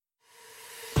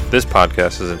This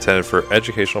podcast is intended for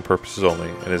educational purposes only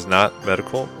and is not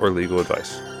medical or legal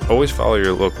advice. Always follow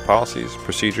your local policies,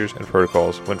 procedures, and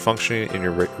protocols when functioning in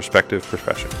your respective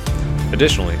profession.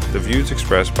 Additionally, the views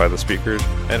expressed by the speakers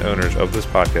and owners of this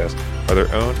podcast are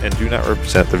their own and do not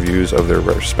represent the views of their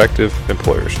respective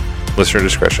employers. Listener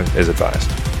discretion is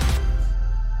advised.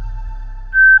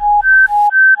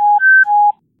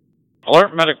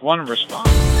 Alert Medic 1 response.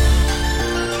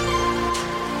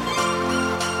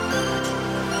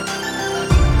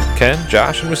 Ken,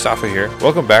 Josh, and Mustafa here.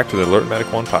 Welcome back to the Alert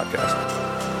Medic 1 podcast.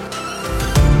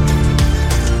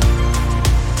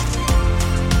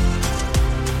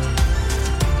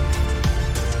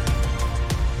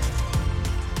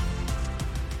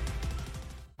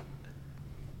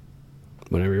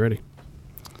 Whenever you're ready.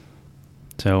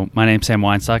 So my name's Sam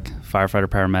Weinstock, firefighter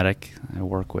paramedic. I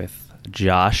work with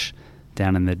Josh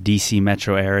down in the DC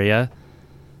metro area.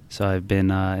 So I've been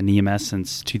an EMS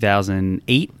since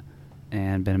 2008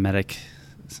 and been a medic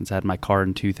since I had my card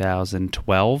in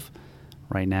 2012.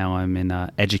 Right now I'm in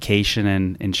education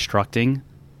and instructing.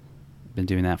 Been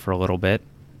doing that for a little bit.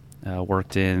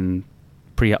 Worked in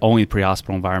only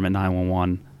pre-hospital environment,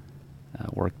 911.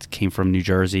 Came from New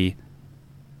Jersey.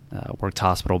 Worked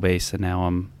hospital-based, and now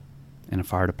I'm in a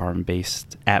fire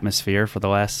department-based atmosphere for the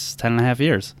last 10 and a half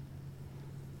years.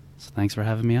 So thanks for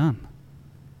having me on.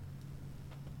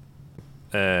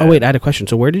 Oh, wait, I had a question.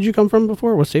 So where did you come from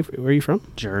before? What state were you from?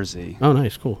 Jersey. Oh,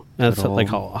 nice, cool. That's like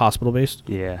hospital-based?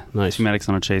 Yeah. Nice. 2 medics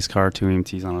on a chase car, 2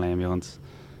 EMTs on an ambulance.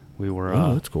 We were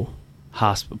that's cool.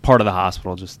 Part of the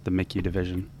hospital, just the MICU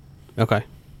division. Okay.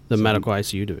 The medical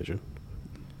ICU division.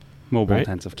 Mobile Right?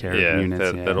 intensive care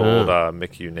units. That old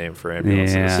MICU name for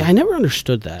ambulances. Yeah. See, I never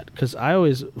understood that because I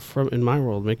always, in my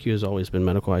world, MICU has always been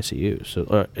medical ICU,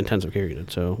 so intensive care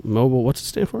unit. So mobile, what's it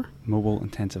stand for? Mobile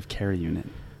intensive care unit.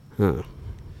 Huh.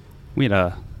 We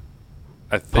had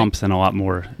pumps and a lot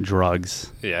more drugs.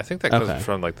 Yeah, I think that comes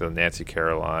from like the Nancy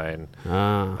Caroline,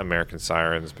 American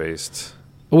Sirens based.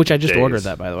 Which I just days. ordered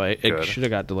that, by the way. It should have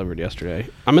got delivered yesterday.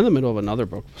 I'm in the middle of another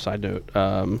book, side note,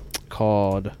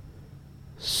 called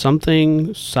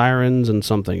Something, Sirens, and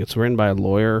Something. It's written by a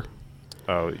lawyer.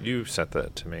 Oh, you sent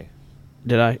that to me.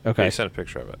 Did I? Okay. Yeah, you sent a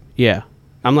picture of it. Yeah.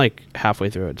 I'm like halfway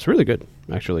through it. It's really good,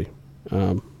 actually.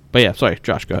 But yeah, sorry.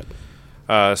 Josh, go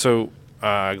ahead.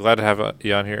 Glad to have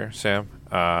you on here, Sam.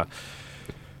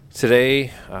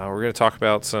 Today, we're going to talk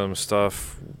about some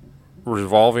stuff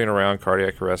revolving around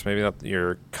cardiac arrest. Maybe not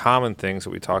your common things that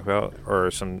we talk about,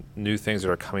 or some new things that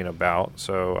are coming about.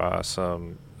 So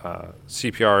some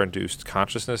CPR-induced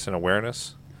consciousness and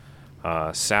awareness,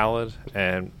 SALAD,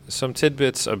 and some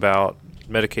tidbits about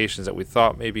medications that we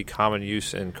thought may be common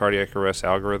use in cardiac arrest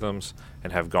algorithms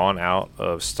and have gone out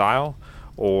of style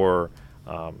or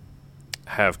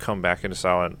have come back into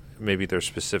style, and maybe their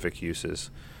specific uses.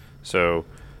 So,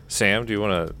 Sam, do you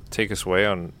want to take us away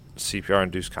on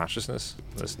CPR-induced consciousness,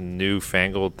 this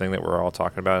newfangled thing that we're all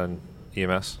talking about in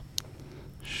EMS?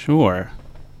 Sure.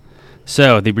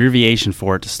 So the abbreviation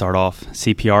for it, to start off,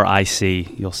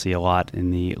 CPR-IC, you'll see a lot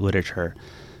in the literature.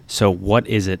 So what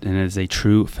is it? And it is a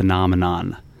true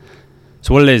phenomenon.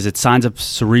 So what it is, it's signs of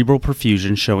cerebral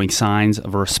perfusion showing signs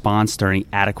of a response during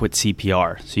adequate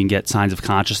CPR. So you can get signs of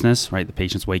consciousness, right? The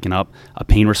patient's waking up, a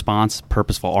pain response,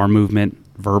 purposeful arm movement,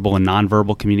 verbal and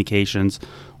nonverbal communications,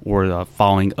 or the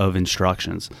following of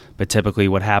instructions. But typically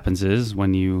what happens is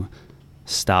when you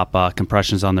stop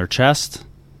compressions on their chest,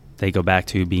 they go back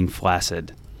to being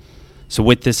flaccid. So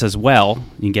with this as well,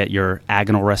 you get your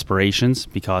agonal respirations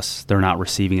because they're not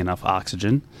receiving enough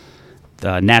oxygen.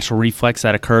 The natural reflex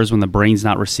that occurs when the brain's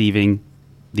not receiving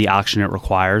the oxygen it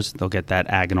requires, they'll get that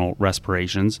agonal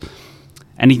respirations.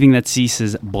 Anything that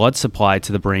ceases blood supply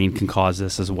to the brain can cause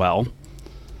this as well.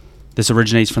 This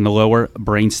originates from the lower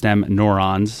brainstem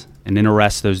neurons, and in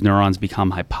arrest, those neurons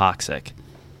become hypoxic.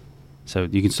 So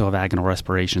you can still have agonal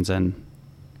respirations and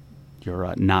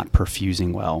you're not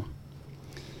perfusing well.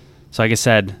 So like I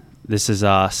said, this is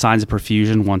signs of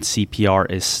perfusion once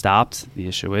CPR is stopped. The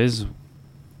issue is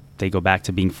they go back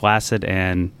to being flaccid,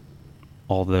 and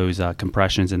all those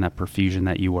compressions and that perfusion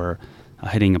that you were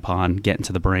hitting upon getting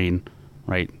to the brain,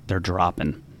 right, they're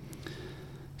dropping.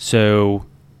 So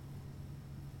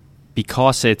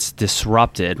because it's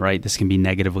disrupted, right, this can be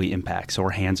negatively impacted. So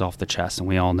we're hands off the chest, and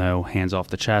we all know hands off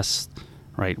the chest,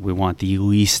 right, we want the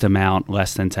least amount,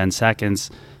 less than 10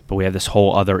 seconds, but we have this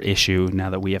whole other issue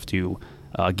now that we have to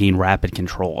gain rapid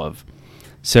control of.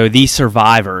 So these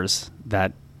survivors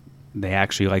that they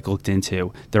actually looked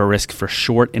into, they're a risk for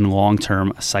short and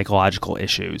long-term psychological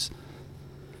issues.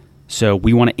 So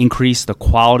we want to increase the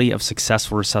quality of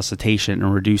successful resuscitation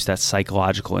and reduce that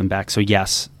psychological impact. So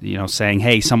yes, saying,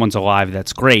 hey, someone's alive,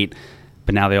 that's great,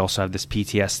 but now they also have this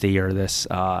PTSD or this,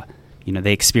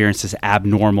 they experience this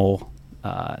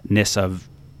abnormalness of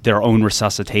their own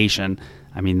resuscitation.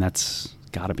 I mean, that's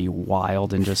got to be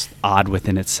wild and just odd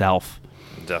within itself.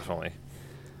 Definitely.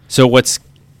 So what's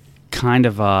kind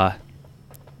of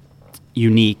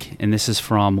unique, and this is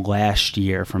from last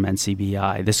year from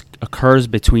NCBI, this occurs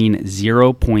between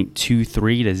 0.23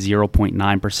 to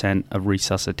 0.9% of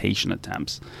resuscitation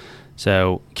attempts.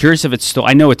 So curious if it's still,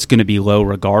 I know it's going to be low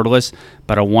regardless,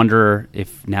 but I wonder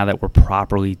if now that we're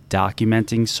properly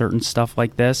documenting certain stuff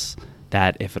like this,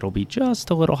 that if it'll be just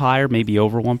a little higher, maybe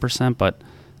over 1%, but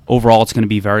overall it's going to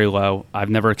be very low. I've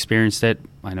never experienced it.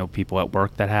 I know people at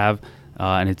work that have,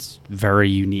 and it's very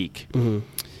unique. Mm-hmm.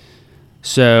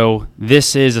 So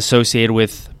this is associated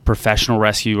with professional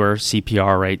rescue or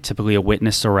CPR, right? Typically a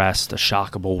witnessed arrest, a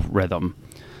shockable rhythm.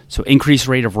 So increased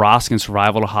rate of ROSC and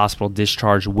survival to hospital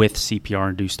discharge with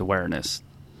CPR-induced awareness.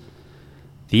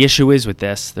 The issue is with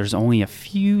this, there's only a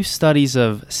few studies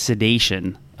of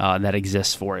sedation that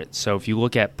exist for it. So if you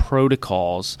look at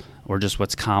protocols or just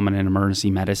what's common in emergency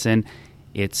medicine,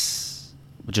 it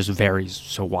just varies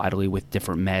so widely with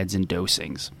different meds and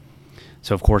dosings.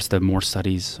 So, of course, the more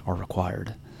studies are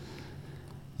required.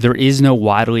 There is no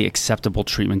widely acceptable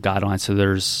treatment guideline. So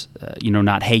there's,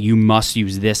 not, hey, you must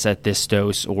use this at this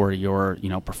dose or you're,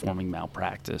 performing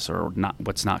malpractice or not.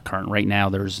 What's not current. Right now,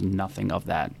 there's nothing of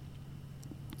that.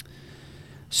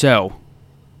 So,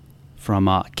 from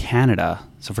Canada,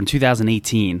 from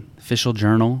 2018, Official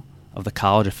Journal of the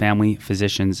College of Family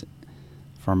Physicians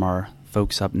from our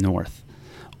folks up north.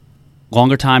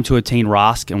 Longer time to attain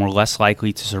ROSC and were less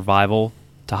likely to survival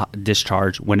to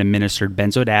discharge when administered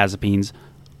benzodiazepines,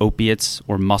 opiates,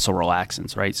 or muscle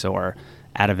relaxants, right? So our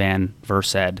Ativan,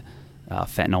 Versed,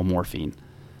 fentanyl, morphine.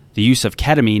 The use of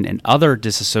ketamine and other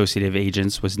dissociative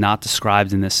agents was not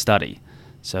described in this study.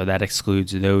 So that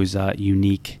excludes those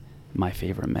unique, my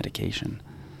favorite medication.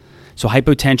 So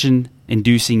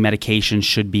hypotension-inducing medications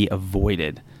should be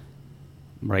avoided,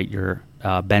 right? Your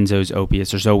benzos,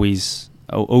 opiates, there's always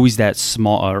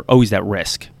that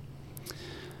risk.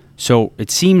 So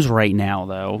it seems right now,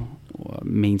 though,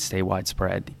 mainstay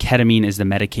widespread, ketamine is the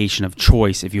medication of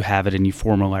choice if you have it in your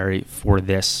formulary for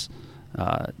this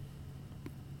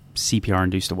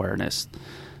CPR-induced awareness.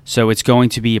 So it's going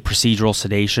to be a procedural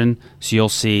sedation. So you'll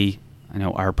see,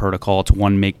 our protocol, it's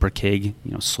 1 mg per kg,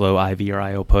 slow IV or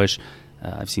IO push.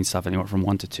 I've seen stuff anywhere from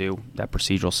 1 to 2, that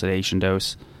procedural sedation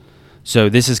dose. So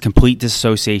this is complete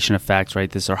dissociation effects, right?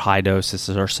 This is our high dose. This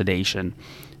is our sedation.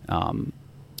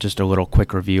 Just a little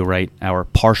quick review, right? Our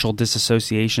partial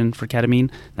disassociation for ketamine,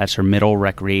 that's our middle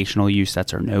recreational use.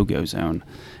 That's our no-go zone.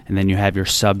 And then you have your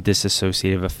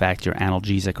sub-dissociative effect, your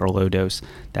analgesic or low dose.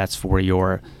 That's for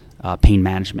your pain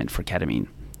management for ketamine.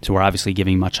 So we're obviously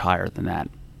giving much higher than that.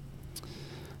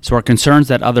 So our concerns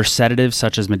that other sedatives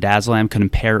such as midazolam could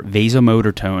impair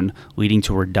vasomotor tone, leading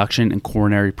to a reduction in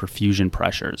coronary perfusion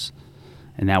pressures.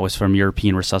 And that was from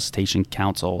European Resuscitation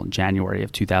Council in January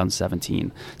of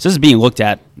 2017. So this is being looked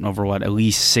at over, at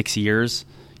least 6 years,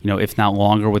 if not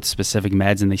longer with specific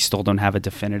meds, and they still don't have a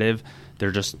definitive.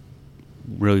 They're just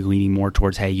really leaning more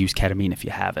towards, hey, use ketamine if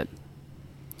you have it.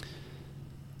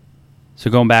 So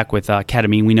going back with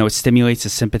ketamine, we know it stimulates the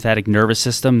sympathetic nervous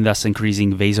system, thus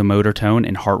increasing vasomotor tone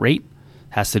and heart rate. It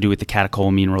has to do with the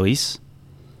catecholamine release.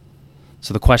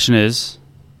 So the question is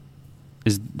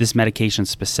this medication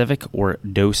specific or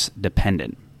dose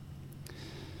dependent?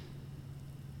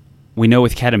 We know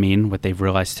with ketamine, what they've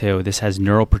realized too, this has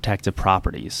neuroprotective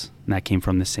properties, and that came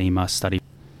from the same study.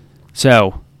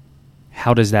 So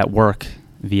how does that work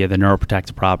via the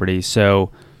neuroprotective properties?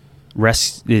 So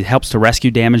it helps to rescue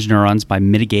damaged neurons by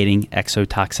mitigating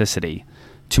exotoxicity.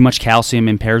 Too much calcium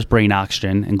impairs brain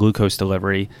oxygen and glucose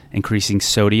delivery, increasing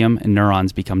sodium, and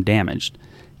neurons become damaged.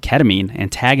 Ketamine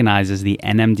antagonizes the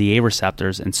NMDA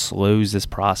receptors and slows this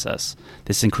process.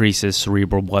 This increases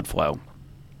cerebral blood flow.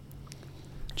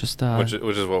 Which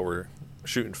is what we're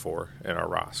shooting for in our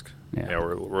ROSC. Yeah.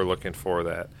 We're looking for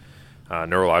that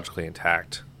neurologically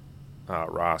intact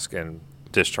ROSC and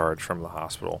discharge from the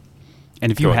hospital.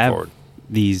 And if you have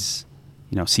these,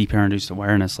 CPR-induced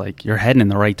awareness, like you're heading in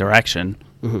the right direction.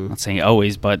 Mm-hmm. I'm not saying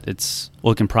always, but it's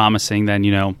looking promising. Then,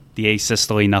 the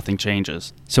asystole, nothing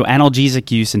changes. So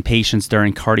analgesic use in patients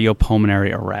during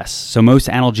cardiopulmonary arrest. So most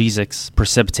analgesics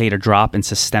precipitate a drop in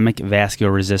systemic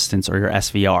vascular resistance, or your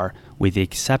SVR, with the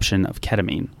exception of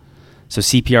ketamine. So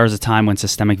CPR is a time when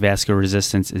systemic vascular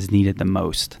resistance is needed the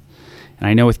most. And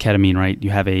I know with ketamine, right, you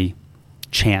have a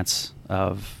chance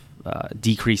of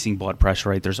decreasing blood pressure,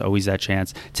 right? There's always that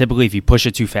chance. Typically, if you push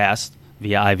it too fast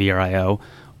via IV or IO,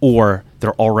 or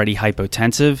they're already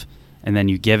hypotensive, and then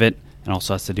you give it, and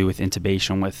also has to do with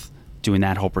intubation with doing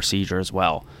that whole procedure as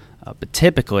well. But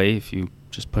typically, if you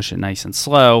just push it nice and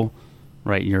slow,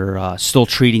 right, you're still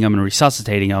treating them and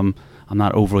resuscitating them. I'm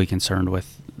not overly concerned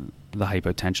with the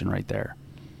hypotension right there.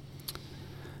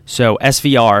 So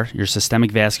SVR, your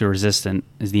systemic vascular resistant,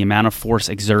 is the amount of force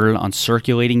exerted on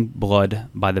circulating blood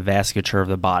by the vasculature of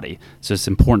the body. So it's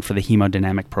important for the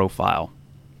hemodynamic profile.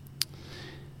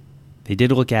 They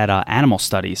did look at animal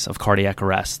studies of cardiac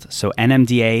arrest. So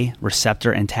NMDA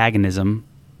receptor antagonism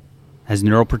has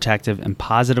neuroprotective and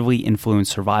positively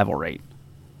influenced survival rate.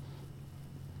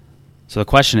 So the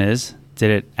question is,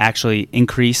 did it actually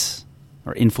increase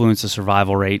or influence the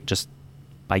survival rate just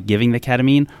by giving the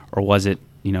ketamine, or was it,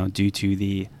 due to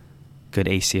the good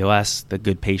ACLS, the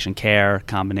good patient care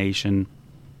combination?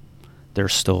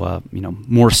 There's still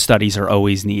more studies are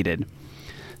always needed.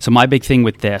 So my big thing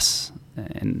with this,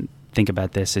 and think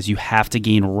about this, is you have to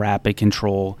gain rapid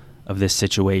control of this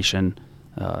situation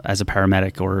as a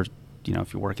paramedic, or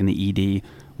if you work in the ED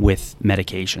with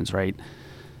medications, right?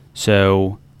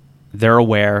 So they're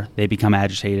aware, they become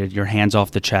agitated, your hands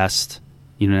off the chest,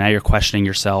 now you're questioning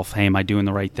yourself, hey, am I doing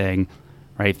the right thing,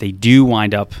 right? If they do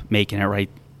wind up making it right,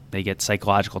 they get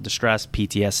psychological distress,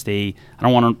 PTSD. I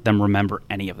don't want them to remember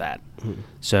any of that. Mm-hmm.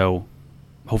 So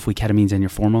hopefully ketamine's in your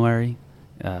formulary.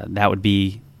 That would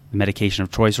be the medication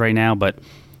of choice right now, but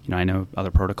I know other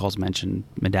protocols mention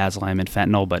midazolam and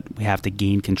fentanyl, but we have to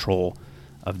gain control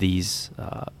of these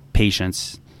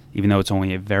patients, even though it's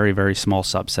only a very, very small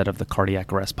subset of the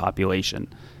cardiac arrest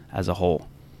population as a whole.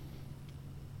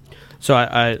 So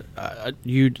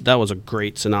that was a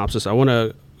great synopsis. I want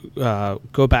to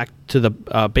go back to the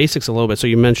basics a little bit. So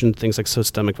you mentioned things like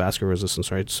systemic vascular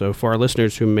resistance, right? So for our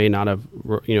listeners who may not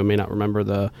remember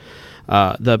the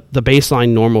baseline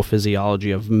normal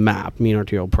physiology of MAP, mean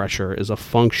arterial pressure, is a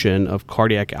function of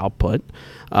cardiac output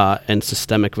and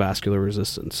systemic vascular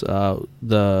resistance.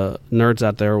 The nerds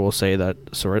out there will say that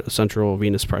central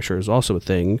venous pressure is also a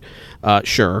thing.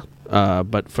 Sure.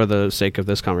 But for the sake of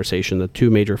this conversation, the two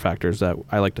major factors that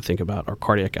I like to think about are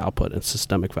cardiac output and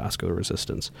systemic vascular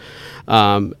resistance.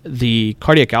 The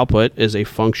cardiac output is a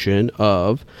function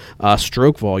of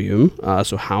stroke volume,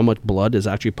 so how much blood is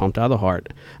actually pumped out of the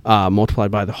heart,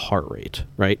 multiplied by the heart rate,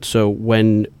 right? So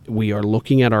when we are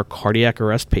looking at our cardiac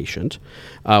arrest patient,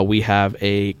 we have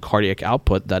a cardiac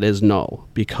output that is null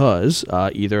because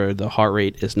either the heart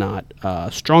rate is not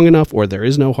strong enough, or there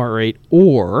is no heart rate,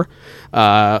 or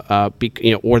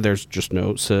or there's just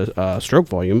no stroke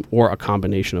volume, or a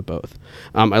combination of both.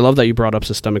 I love that you brought up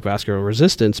systemic vascular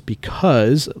resistance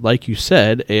because, like you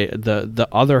said, the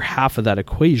other half of that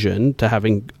equation to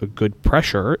having a good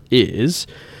pressure is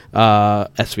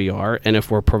SVR, and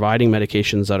if we're providing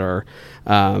medications that are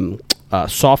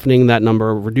softening that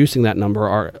number, reducing that number,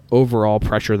 our overall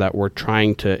pressure that we're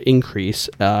trying to increase,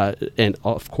 and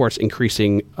of course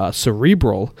increasing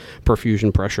cerebral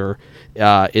perfusion pressure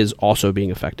is also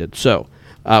being affected. So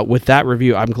with that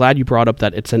review, I'm glad you brought up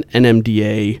that it's an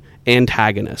NMDA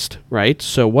antagonist, right?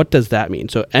 So what does that mean?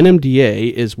 So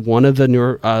NMDA is one of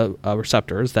the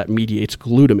receptors that mediates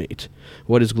glutamate.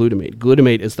 What is glutamate?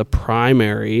 Glutamate is the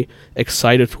primary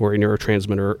excitatory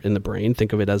neurotransmitter in the brain.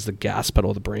 Think of it as the gas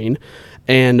pedal of the brain.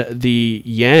 And the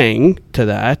yang to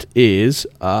that is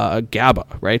GABA,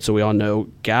 right? So we all know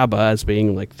GABA as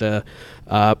being like the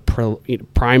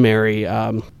primary.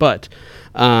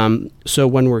 So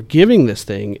when we're giving this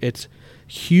thing, it's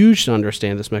huge to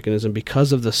understand this mechanism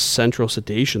because of the central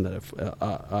sedation that it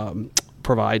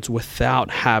provides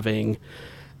without having,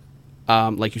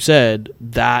 like you said,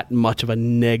 that much of a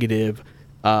negative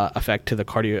effect to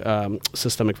the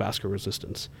systemic vascular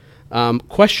resistance.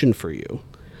 Question for you.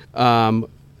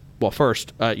 Well,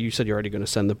 first, you said you're already going to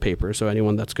send the paper, so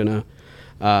anyone that's going to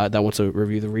that wants to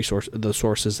review the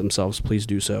sources themselves, please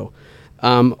do so.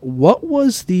 What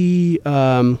was the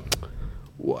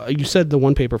you said the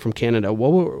one paper from Canada.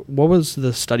 What was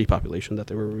the study population that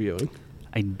they were reviewing?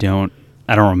 I don't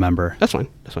remember. That's fine.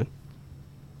 I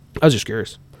was just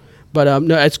curious. But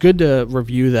no, it's good to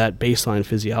review that baseline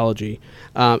physiology.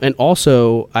 And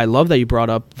also, I love that you brought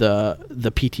up the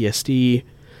PTSD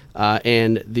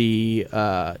and the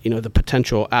the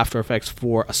potential after effects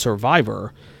for a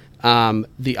survivor.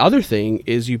 The other thing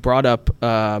is you brought up,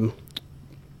 I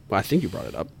think you brought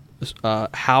it up,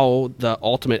 how the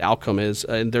ultimate outcome is.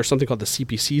 And there's something called the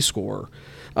CPC score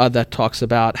that talks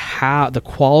about how the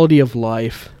quality of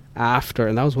life after,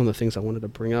 and that was one of the things I wanted to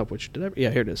bring up, here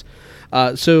it is.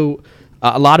 So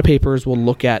a lot of papers will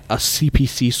look at a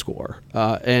CPC score,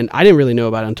 and I didn't really know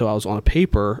about it until I was on a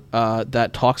paper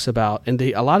that talks about, and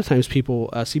a lot of times people,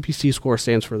 CPC score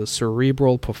stands for the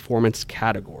Cerebral Performance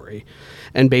Category,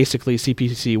 and basically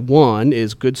CPC 1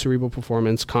 is good cerebral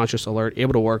performance, conscious, alert,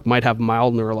 able to work, might have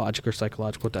mild neurologic or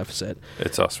psychological deficit.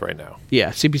 It's us right now. Yeah,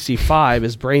 CPC 5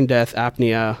 is brain death,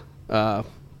 apnea,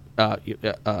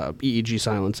 EEG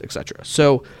silence, etc.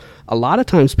 So a lot of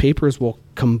times papers will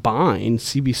combine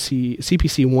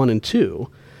CPC 1 and 2,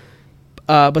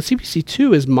 but CPC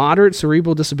 2 is moderate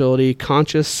cerebral disability,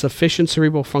 conscious, sufficient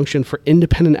cerebral function for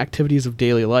independent activities of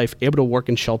daily life, able to work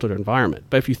in sheltered environment.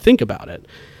 But if you think about it,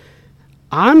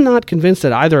 I'm not convinced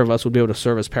that either of us would be able to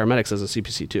serve as paramedics as a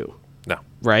CPC 2. No.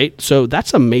 Right? So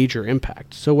that's a major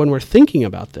impact. So when we're thinking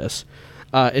about this,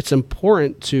 it's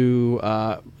important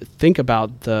to think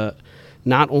about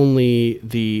not only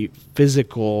the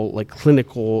physical, like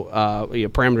clinical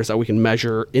parameters that we can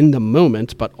measure in the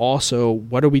moment, but also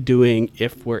what are we doing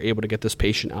if we're able to get this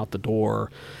patient out the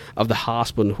door of the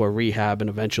hospital into a rehab and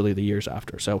eventually the years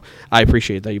after. So I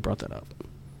appreciate that you brought that up.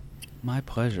 My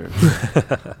pleasure.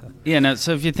 Yeah, no,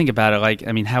 so if you think about it, like,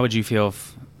 I mean, how would you feel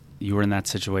if you were in that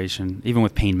situation? Even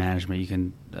with pain management, you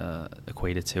can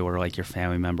equate it to, or like your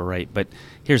family member, right? But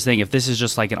here's the thing, if this is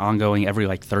just like an ongoing every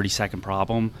like 30-second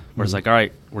problem, where it's like, all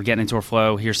right, we're getting into a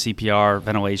flow, here's CPR,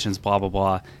 ventilations, blah, blah,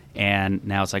 blah, and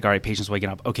now it's like, all right, patient's waking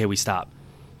up, okay, we stop.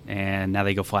 And now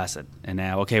they go flaccid. And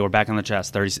now, okay, we're back on the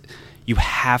chest. You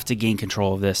have to gain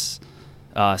control of this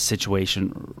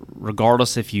situation,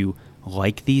 regardless if you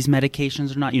like these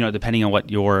medications or not, depending on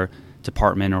what your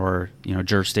department or,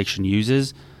 jurisdiction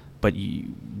uses. But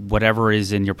whatever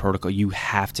is in your protocol, you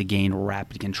have to gain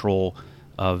rapid control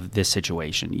of this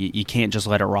situation. You can't just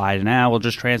let it ride and we'll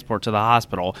just transport to the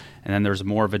hospital, and then there's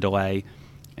more of a delay.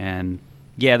 And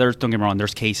yeah, don't get me wrong,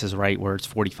 there's cases, right, where it's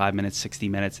 45 minutes, 60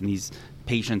 minutes, and these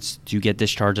patients do get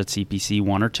discharged at CPC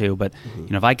 1 or 2. But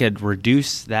if I could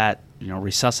reduce that,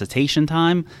 resuscitation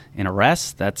time in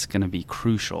arrest, that's going to be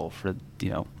crucial for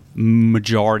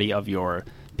majority of your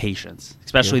patients,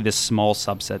 especially this small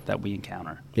subset that we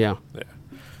encounter. Yeah.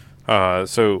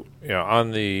 So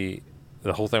on the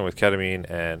whole thing with ketamine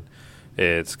and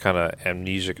its kind of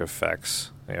amnesic effects,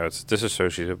 it's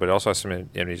dissociative, but it also has some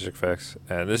amnesic effects.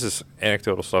 And this is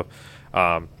anecdotal stuff.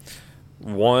 From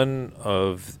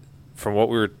what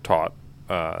we were taught,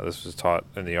 this was taught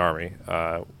in the Army.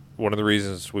 One of the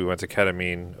reasons we went to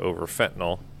ketamine over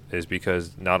fentanyl is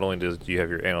because not only do you have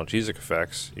your analgesic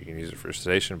effects, you can use it for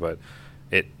sedation, but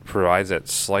it provides that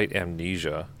slight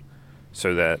amnesia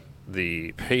so that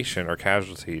the patient or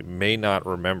casualty may not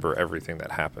remember everything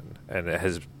that happened. And it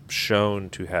has shown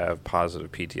to have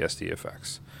positive PTSD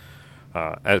effects,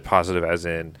 as positive as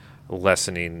in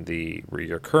lessening the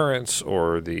reoccurrence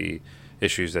or the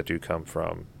issues that do come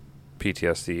from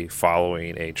PTSD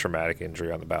following a traumatic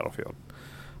injury on the battlefield.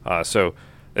 So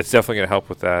it's definitely going to help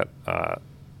with that.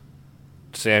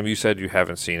 Sam, you said you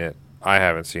haven't seen it. I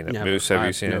haven't seen it. Moose, have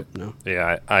you seen it? No.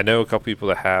 Yeah, I know a couple people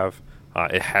that have.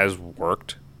 It has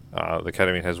worked. The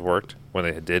ketamine has worked when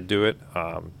they did do it.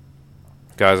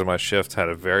 Guys on my shift had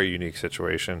a very unique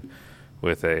situation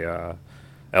with a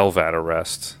LVAD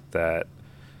arrest that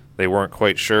they weren't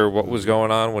quite sure what was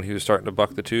going on when he was starting to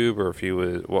buck the tube, or if he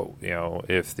was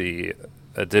if the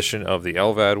addition of the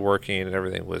LVAD working and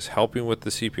everything was helping with the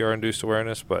CPR-induced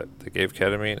awareness, but they gave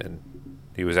ketamine and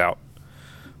he was out.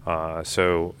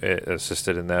 So it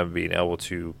assisted in them being able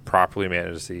to properly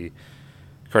manage the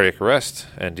cardiac arrest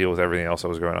and deal with everything else that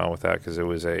was going on with that, because it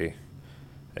was a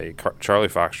Charlie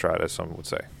Foxtrot, as some would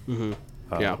say. Mm-hmm.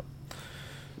 Yeah.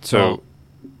 So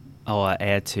I'll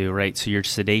add to, right, so your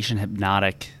sedation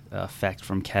hypnotic effect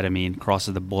from ketamine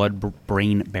crosses the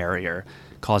blood-brain barrier,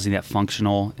 causing that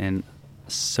functional and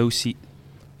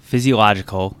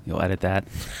physiological, you'll edit that,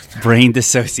 brain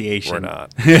dissociation. We're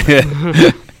not.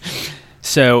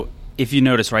 So if you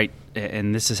notice, right,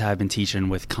 and this is how I've been teaching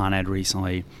with Con Ed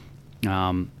recently,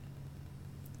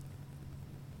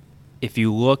 if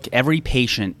you look, every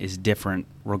patient is different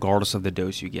regardless of the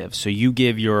dose you give. So you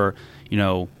give your,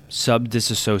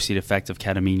 sub-dissociative effect of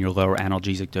ketamine, your lower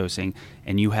analgesic dosing,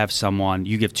 and you have someone,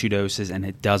 you give 2 doses and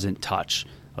it doesn't touch,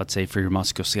 let's say for your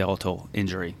musculoskeletal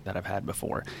injury that I've had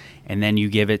before. And then you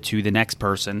give it to the next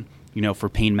person, for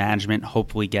pain management,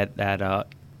 hopefully get that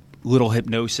little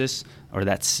hypnosis or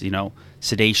that's,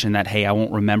 sedation that, hey, I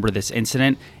won't remember this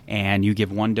incident, and you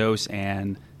give 1 dose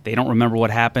and they don't remember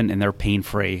what happened and they're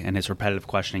pain-free and it's repetitive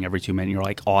questioning every 2 minutes. You're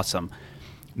like, awesome.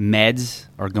 Meds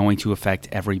are going to affect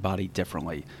everybody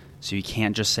differently. So you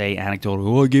can't just say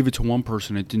anecdotally, I gave it to one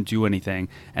person, it didn't do anything,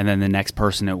 and then the next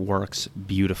person it works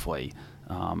beautifully.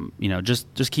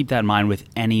 Just keep that in mind with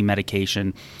any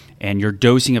medication. And your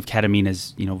dosing of ketamine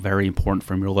is, very important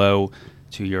from your low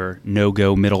to your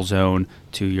no-go middle zone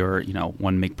to your, 1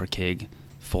 mg per kg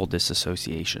full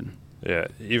dissociation. Yeah,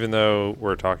 even though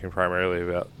we're talking primarily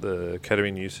about the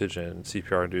ketamine usage and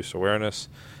CPR-induced awareness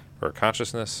or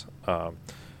consciousness, the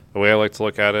way I like to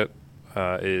look at it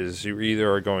is you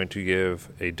either are going to give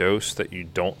a dose that you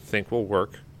don't think will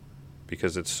work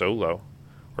because it's so low,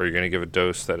 or you're going to give a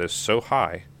dose that is so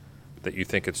high that you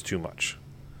think it's too much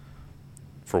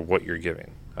for what you're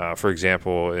giving. For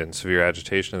example, in severe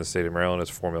agitation in the state of Maryland,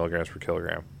 it's 4 milligrams per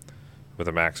kilogram with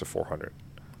a max of 400.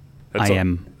 I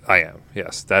am,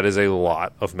 yes. That is a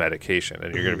lot of medication.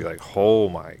 And you're going to be like, oh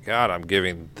my God, I'm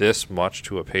giving this much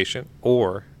to a patient.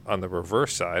 Or on the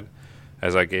reverse side,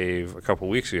 as I gave a couple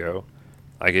weeks ago,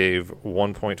 I gave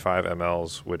 1.5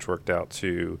 mLs, which worked out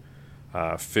to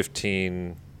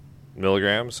 15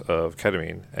 milligrams of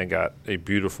ketamine and got a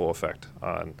beautiful effect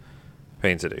on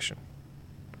pain sedation.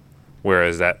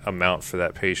 Whereas that amount for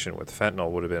that patient with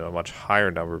fentanyl would have been a much higher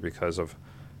number because of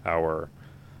our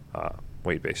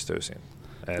weight-based dosing.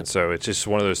 And so it's just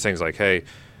one of those things like, hey,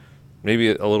 maybe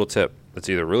a little tip. It's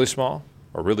either really small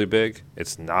or really big.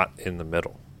 It's not in the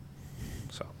middle.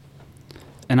 So,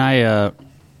 and I,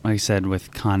 like I said,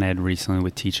 with Con Ed recently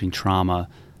with teaching trauma,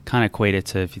 kind of equate it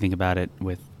to, if you think about it,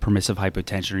 with permissive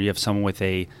hypotension, or you have someone with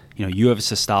you have a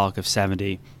systolic of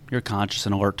 70, you're conscious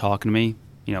and alert talking to me,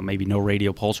 maybe no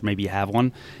radial pulse, or maybe you have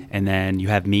one, and then you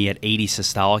have me at 80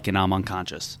 systolic and I'm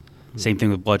unconscious. Mm-hmm. Same thing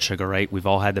with blood sugar, right? We've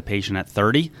all had the patient at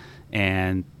 30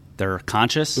 and they're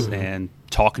conscious and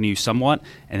talking to you somewhat,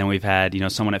 and then we've had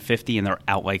someone at 50 and they're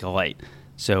out like a light.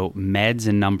 So meds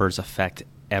and numbers affect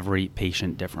every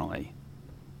patient differently.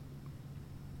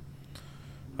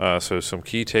 So some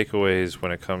key takeaways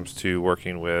when it comes to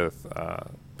working with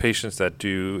patients that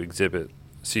do exhibit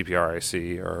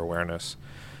CPR-IC or awareness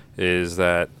is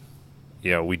that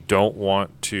we don't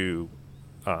want to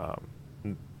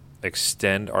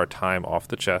extend our time off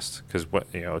the chest, because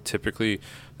typically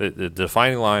the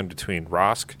defining line between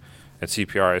ROSC and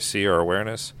CPR-IC or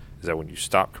awareness is that when you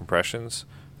stop compressions,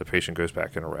 the patient goes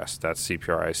back into rest. That's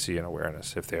CPR-IC and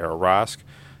awareness. If they are ROSC,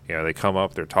 they come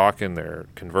up, they're talking, they're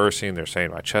conversing, they're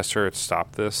saying, my chest hurts,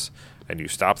 stop this, and you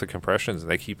stop the compressions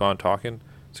and they keep on talking,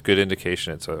 it's a good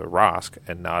indication it's a ROSC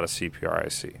and not a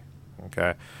CPR-IC.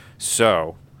 Okay?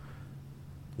 So,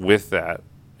 with that,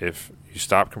 if you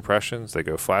stop compressions, they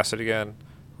go flaccid again,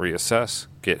 reassess,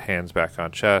 get hands back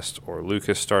on chest or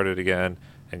Lucas started again,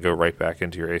 and go right back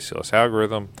into your ACLS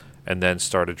algorithm, and then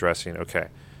start addressing, okay,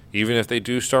 even if they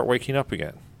do start waking up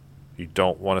again, you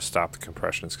don't want to stop the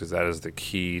compressions, because that is the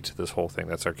key to this whole thing.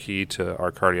 That's our key to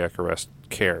our cardiac arrest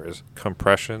care is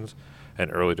compressions and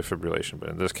early defibrillation. But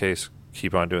in this case,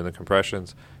 keep on doing the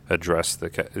compressions, address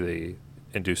the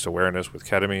induced awareness with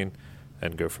ketamine,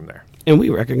 and go from there. And we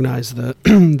recognize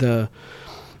the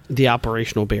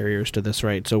operational barriers to this,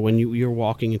 right? So when you're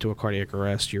walking into a cardiac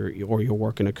arrest, you're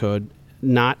working a code.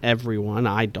 Not everyone,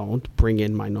 I don't, bring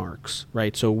in my narcs,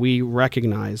 right? So we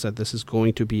recognize that this is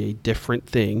going to be a different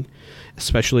thing,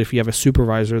 especially if you have a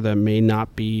supervisor that may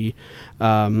not be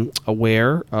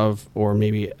aware of or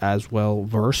maybe as well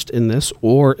versed in this,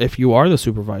 or if you are the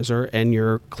supervisor and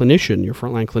your clinician, your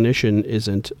frontline clinician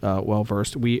isn't well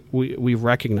versed. We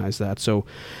recognize that. So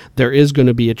there is going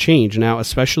to be a change. Now,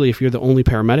 especially if you're the only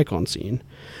paramedic on scene,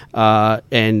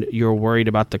 and you're worried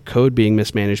about the code being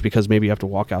mismanaged because maybe you have to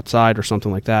walk outside or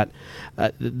something like that,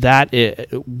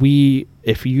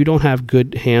 if you don't have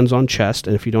good hands on chest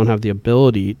and if you don't have the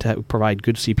ability to provide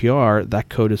good CPR, that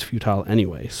code is futile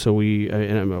anyway. So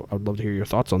I'd love to hear your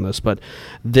thoughts on this, but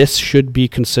this should be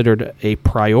considered a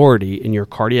priority in your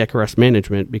cardiac arrest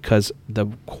management, because the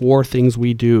core things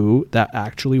we do that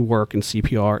actually work in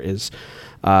CPR is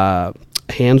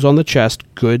hands on the chest,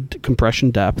 good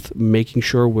compression depth, making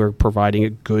sure we're providing a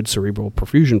good cerebral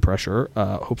perfusion pressure,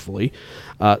 hopefully.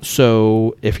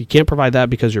 So if you can't provide that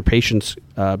because your patient's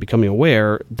becoming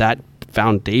aware, that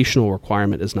foundational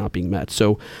requirement is not being met.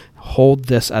 So hold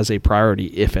this as a priority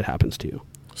if it happens to you.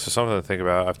 So something to think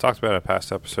about. I've talked about it in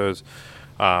past episodes.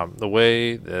 The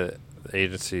way the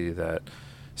agency that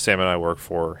Sam and I work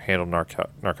for handle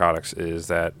narcotics is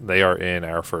that they are in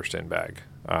our first in bag.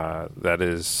 That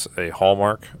is a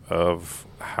hallmark of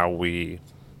how we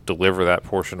deliver that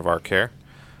portion of our care.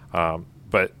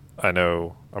 But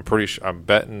I'm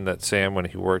betting that Sam, when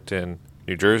he worked in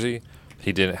New Jersey,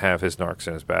 he didn't have his narcs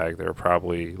in his bag. They were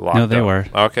probably locked up. No, they were.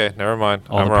 Okay, never mind.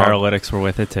 All the paralytics were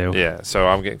with it too. Yeah, so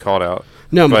I'm getting called out.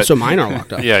 No, so mine are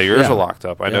locked up. Yeah, yours are locked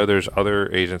up. I know there's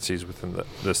other agencies within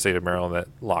the state of Maryland that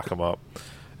lock them up,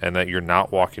 and that you're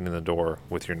not walking in the door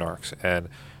with your narcs. And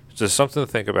Just something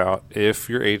to think about if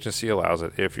your agency allows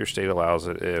it, if your state allows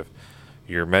it, if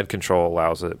your med control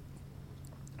allows it.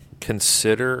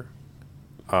 Consider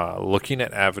looking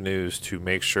at avenues to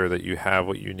make sure that you have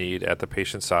what you need at the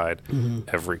patient side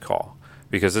every call.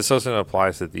 Because this doesn't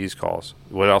apply to these calls.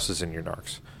 What else is in your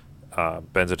narcs?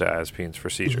 Benzodiazepines for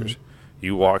seizures.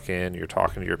 You walk in, you're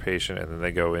talking to your patient, and then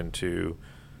they go into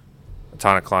a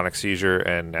tonic-clonic seizure,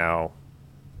 and now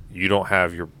you don't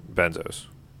have your benzos.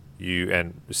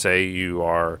 And say you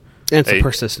are... And it's a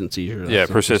persistent seizure. Yeah,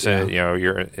 persistent. Yeah.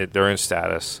 They're in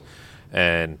status,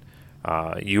 and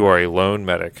you are a lone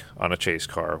medic on a chase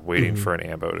car waiting for an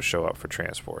ambo to show up for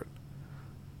transport.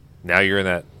 Now you're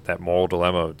in that moral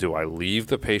dilemma. Do I leave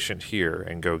the patient here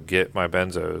and go get my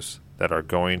benzos that are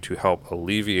going to help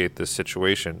alleviate this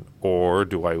situation, or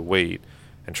do I wait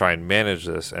and try and manage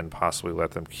this and possibly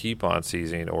let them keep on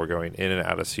seizing or going in and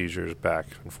out of seizures back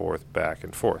and forth?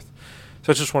 So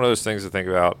it's just one of those things to think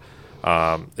about.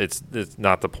 It's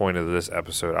not the point of this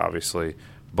episode, obviously,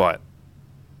 but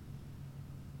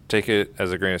take it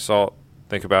as a grain of salt,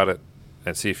 think about it,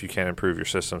 and see if you can improve your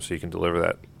system so you can deliver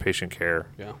that patient care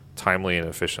timely and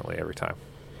efficiently every time.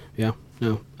 Yeah,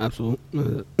 no,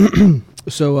 absolutely.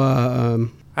 So,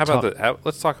 how about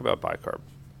let's talk about bicarb.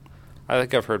 I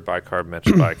think I've heard bicarb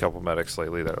mentioned by a couple medics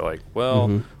lately that are like,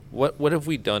 well, what have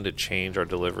we done to change our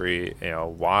delivery?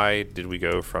 Why did we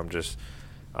go from just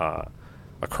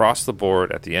across the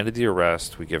board at the end of the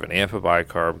arrest, we give an amp of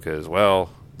bicarb because,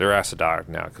 well, they're acidotic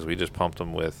now because we just pumped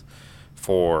them with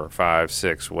 4, 5,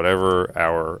 6, whatever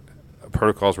our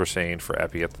protocols were saying for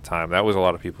epi at the time. That was a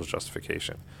lot of people's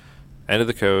justification. End of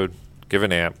the code, give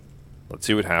an amp, let's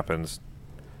see what happens.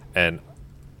 And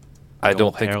I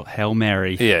don't think Hail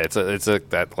Mary. Yeah, it's a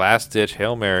that last ditch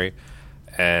Hail Mary,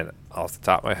 and off the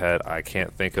top of my head, I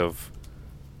can't think of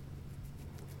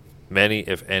many,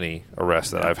 if any,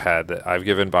 arrests that I've had that I've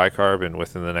given bicarb, and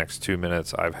within the next 2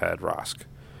 minutes, I've had ROSC.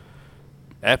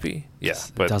 Epi, yeah,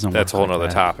 but that's a whole other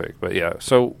topic. But yeah,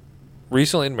 so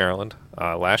recently in Maryland,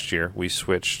 last year, we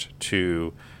switched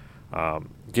to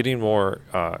getting more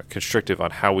constrictive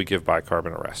on how we give bicarb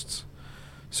in arrests.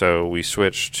 So we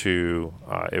switched to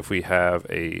if we have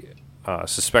a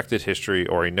suspected history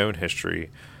or a known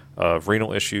history of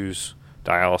renal issues,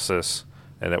 dialysis,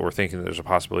 and that we're thinking that there's a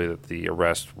possibility that the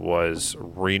arrest was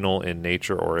renal in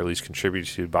nature or at least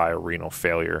contributed by a renal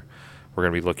failure, we're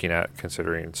going to be looking at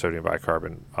considering sodium bicarb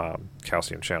and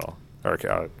calcium channel or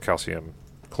calcium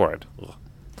chloride. Ugh.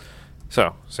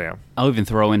 So, Sam. I'll even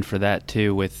throw in for that,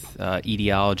 too, with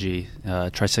etiology,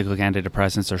 tricyclic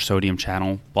antidepressants or sodium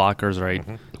channel blockers, right?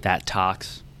 That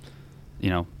tox.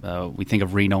 We think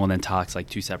of renal and then tox like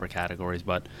two separate categories.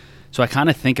 But so I kind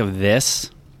of think of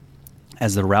this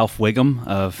as the Ralph Wiggum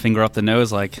of finger up the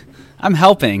nose, like, I'm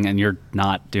helping, and you're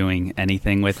not doing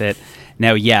anything with it.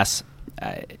 Now, yes,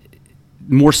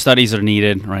 more studies are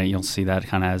needed, right? You'll see that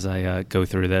kind of as I go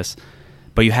through this.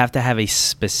 But you have to have a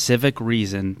specific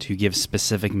reason to give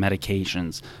specific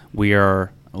medications. We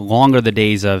are longer the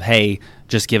days of, hey,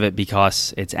 just give it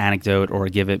because it's anecdote or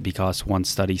give it because one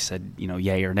study said,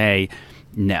 yay or nay.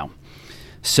 No.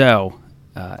 So,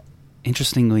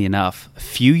 interestingly enough,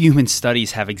 few human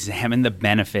studies have examined the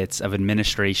benefits of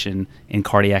administration in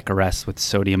cardiac arrest with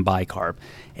sodium bicarb.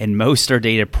 And most are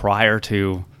dated prior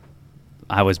to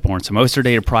I was born. So most are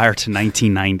dated prior to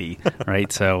 1990, right?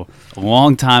 So a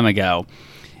long time ago.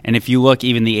 And if you look,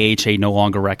 even the AHA no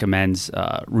longer recommends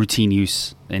routine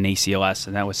use in ACLS,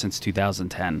 and that was since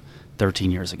 2010,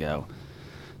 13 years ago.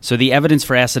 So the evidence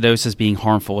for acidosis being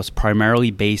harmful is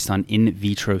primarily based on in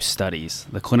vitro studies.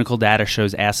 The clinical data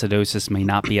shows acidosis may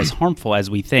not be as harmful as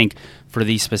we think for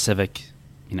these specific,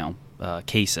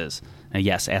 cases. Now,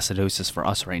 yes, acidosis for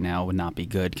us right now would not be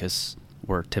good because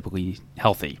we're typically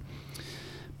healthy.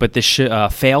 But this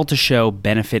failed to show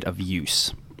benefit of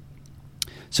use.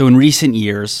 So in recent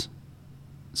years,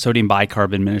 sodium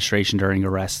bicarb administration during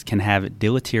arrest can have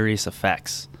deleterious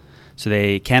effects. So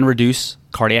they can reduce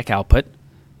cardiac output.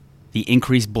 The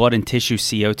increased blood and tissue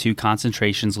CO2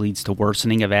 concentrations leads to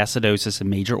worsening of acidosis in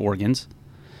major organs.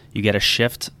 You get a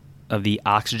shift of the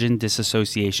oxygen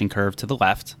dissociation curve to the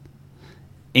left.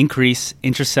 Increase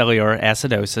intracellular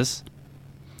acidosis,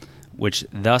 which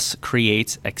thus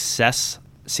creates excess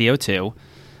CO2,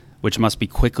 which must be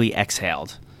quickly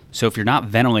exhaled. So if you're not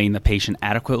ventilating the patient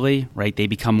adequately, right, they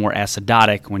become more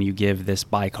acidotic when you give this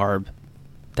bicarb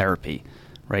therapy,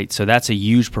 right? So that's a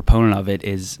huge proponent of it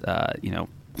is,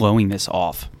 blowing this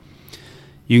off.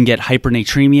 You can get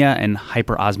hypernatremia and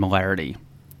hyperosmolarity.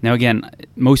 Now, again,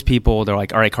 most people, they're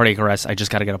like, all right, cardiac arrest, I just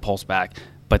got to get a pulse back.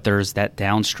 But there's that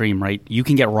downstream, right? You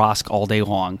can get ROSC all day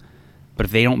long, but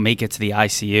if they don't make it to the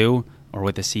ICU, or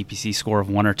with a CPC score of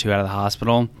 1 or 2 out of the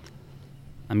hospital,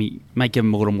 I mean, you might give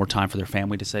them a little more time for their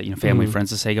family to say, family and friends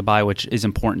to say goodbye, which is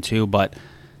important too. But,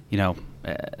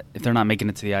 if they're not making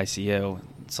it to the ICU,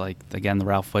 it's like, again, the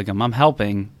Ralph Wiggum, I'm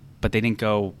helping, but they didn't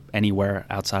go anywhere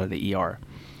outside of the ER.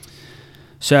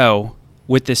 So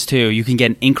with this too, you can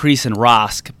get an increase in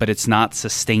ROSC, but it's not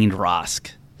sustained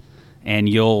ROSC. And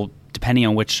depending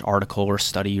on which article or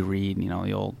study you read,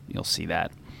 you'll see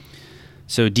that.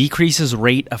 So decreases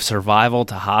rate of survival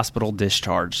to hospital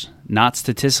discharge, not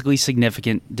statistically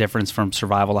significant difference from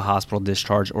survival to hospital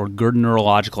discharge or good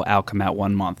neurological outcome at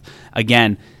 1 month.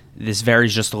 Again, this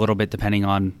varies just a little bit depending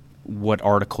on what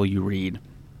article you read.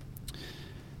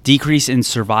 Decrease in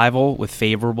survival with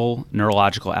favorable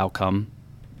neurological outcome,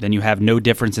 then you have no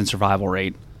difference in survival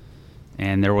rate.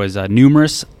 And there was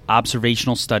numerous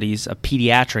observational studies of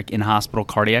pediatric in-hospital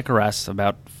cardiac arrest,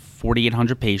 about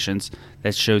 4,800 patients,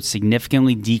 that showed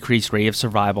significantly decreased rate of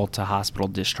survival to hospital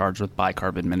discharge with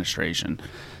bicarb administration.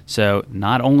 So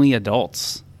not only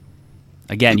adults.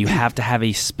 Again, you have to have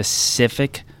a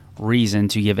specific reason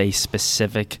to give a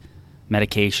specific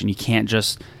medication. You can't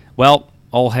just,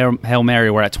 Hail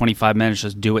Mary, we're at 25 minutes,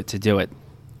 just do it to do it.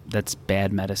 That's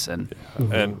bad medicine.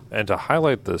 Yeah. And to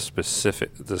highlight the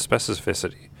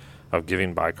specificity of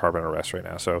giving bicarb in arrest right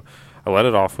now. So I let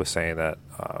it off with saying that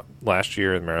last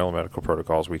year in Maryland Medical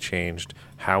Protocols, we changed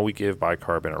how we give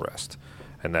bicarb in arrest,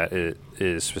 and that it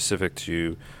is specific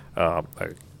to a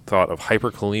thought of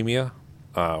hyperkalemia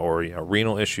or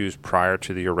renal issues prior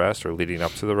to the arrest or leading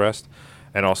up to the arrest,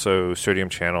 and also sodium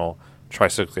channel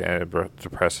tricyclic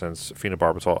antidepressants,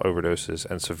 phenobarbital overdoses,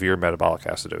 and severe metabolic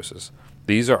acidosis.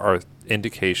 These are our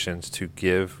indications to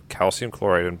give calcium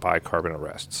chloride and bicarb in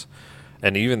arrests.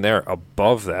 And even there,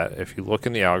 above that, if you look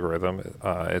in the algorithm,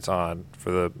 it's on,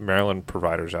 for the Maryland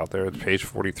providers out there, it's page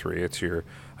 43. It's your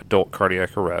adult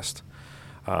cardiac arrest.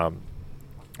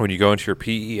 When you go into your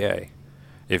PEA,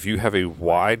 if you have a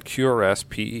wide QRS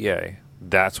PEA,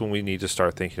 that's when we need to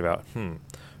start thinking about,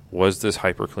 was this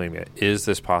hyperkalemia? Is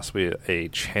this possibly a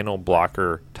channel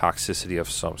blocker toxicity of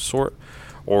some sort?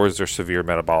 Or is there severe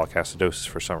metabolic acidosis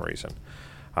for some reason?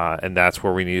 And that's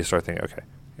where we need to start thinking, okay,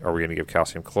 are we going to give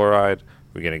calcium chloride?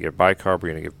 Are we going to give bicarb? Are we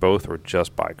going to give both or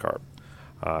just bicarb?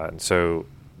 And so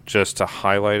just to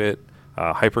highlight it,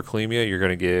 hyperkalemia, you're going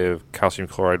to give calcium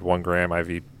chloride 1 gram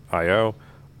IV IO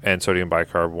and sodium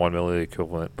bicarb 1 milliliter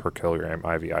equivalent per kilogram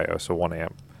IV IO, so 1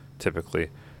 amp typically.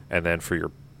 And then for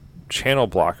your channel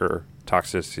blocker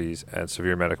toxicities and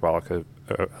severe metabolic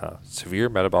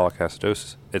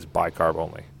acidosis, it's bicarb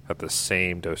only at the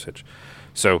same dosage.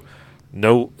 So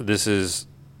this is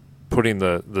putting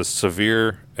the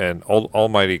severe and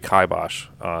almighty kibosh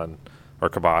on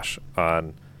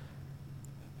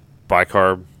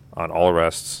bicarb on all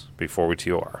arrests before we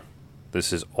TOR.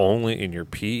 This is only in your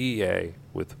PEA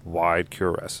with wide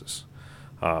QRSs.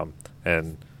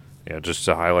 And just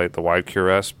to highlight, the wide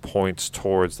QRS points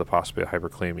towards the possibility of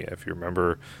hyperkalemia. If you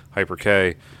remember hyper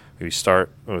K, we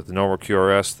start with the normal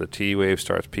QRS, the T wave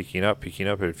starts peaking up, and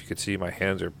if you could see, my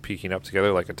hands are peaking up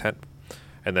together like a tent.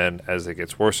 And then as it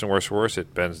gets worse and worse and worse,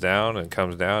 it bends down and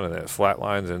comes down, and then it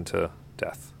flatlines into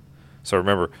death. So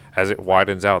remember, as it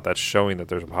widens out, that's showing that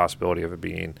there's a possibility of it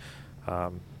being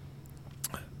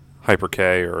hyper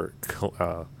K or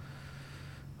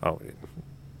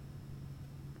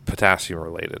potassium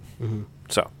related. Mm-hmm.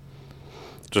 So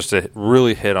just to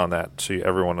really hit on that so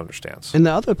everyone understands. And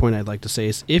the other point I'd like to say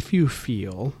is, if you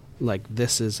feel like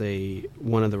this is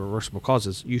one of the reversible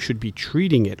causes, you should be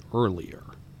treating it earlier,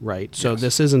 right? So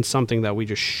This isn't something that we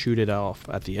just shoot it off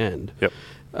at the end. Yep.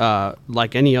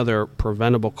 Like any other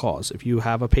preventable cause, if you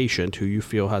have a patient who you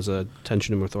feel has a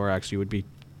tension pneumothorax, you would be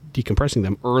decompressing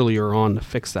them earlier on to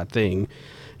fix that thing.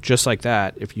 Just like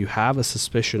that, if you have a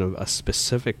suspicion of a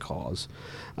specific cause,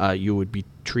 you would be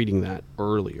treating that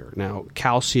earlier. Now,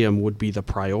 calcium would be the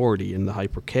priority in the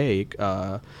hyper K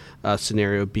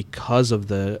scenario because of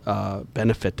the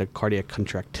benefit to cardiac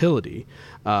contractility.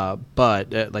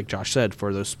 But like Josh said,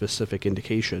 for those specific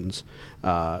indications,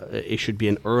 it should be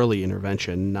an early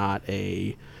intervention, not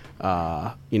an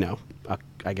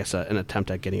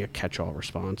attempt at getting a catch-all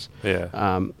response.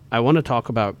 Yeah. I want to talk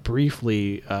about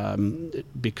briefly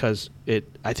because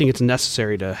I think it's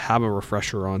necessary to have a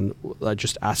refresher on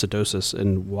just acidosis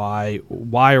and why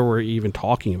are we even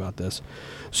talking about this.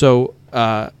 So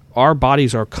our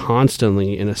bodies are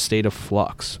constantly in a state of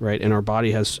flux, right? And our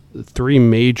body has 3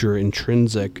 major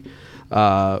intrinsic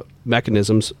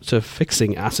mechanisms to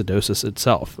fixing acidosis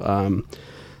itself.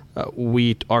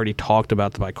 we already talked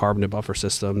about the bicarbonate buffer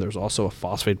system. There's also a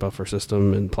phosphate buffer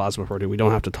system and plasma protein. We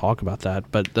don't have to talk about that.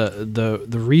 But the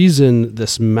reason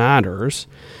this matters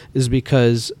is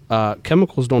because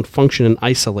chemicals don't function in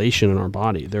isolation in our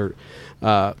body. They're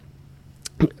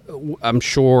I'm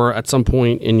sure at some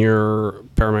point in your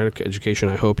paramedic education,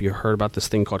 I hope you heard about this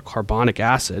thing called carbonic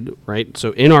acid, right?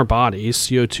 So in our bodies,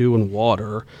 CO2 and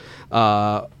water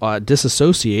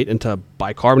disassociate into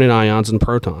bicarbonate ions and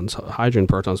protons, hydrogen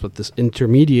protons, but this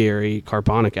intermediary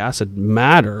carbonic acid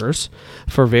matters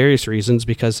for various reasons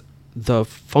because the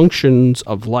functions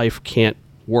of life can't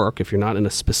work if you're not in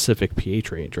a specific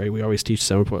pH range, right? We always teach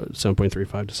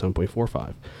 7.35 to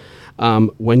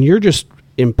 7.45. When you're just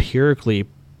empirically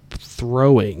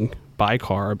throwing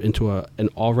bicarb into an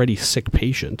already sick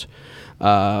patient,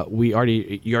 you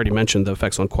already mentioned the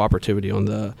effects on cooperativity on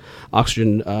the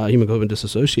oxygen hemoglobin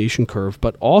dissociation curve,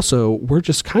 but also we're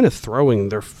just kind of throwing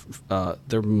their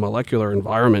molecular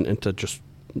environment into just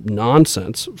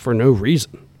nonsense for no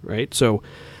reason, right? So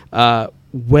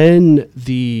when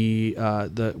the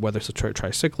whether it's a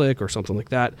tricyclic or something like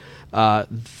that,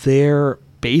 their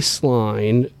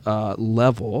baseline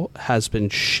level has been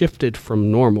shifted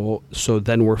from normal, so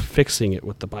then we're fixing it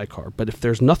with the bicarb. But if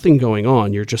there's nothing going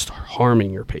on, you're just harming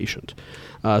your patient.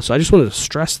 So I just wanted to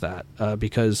stress that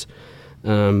because,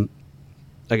 again,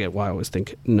 why I always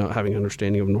think having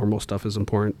understanding of normal stuff is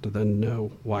important to then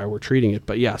know why we're treating it.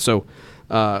 But yeah, so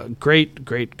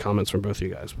great comments from both of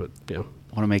you guys. But yeah,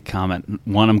 I want to make a comment.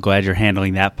 One, I'm glad you're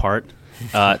handling that part.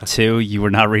 Two, you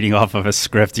were not reading off of a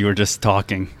script. You were just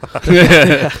talking.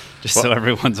 Just so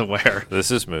everyone's aware. This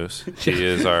is Moose. He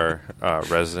is our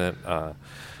resident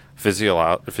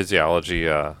physiology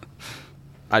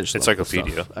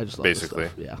encyclopedia, I just love basically.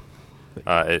 This stuff.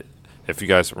 Yeah. If you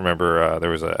guys remember,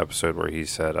 there was an episode where he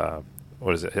said,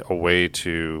 what is it, a way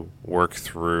to work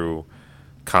through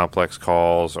complex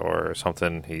calls or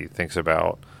something. He thinks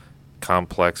about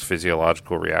complex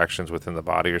physiological reactions within the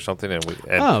body or something,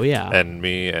 and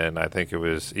me and I think it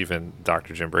was even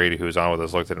Dr. Jim Brady who was on with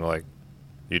us looked at him like,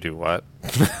 you do what?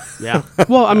 Yeah.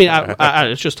 Well, I mean, I,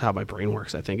 it's just how my brain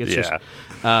works. I think it's just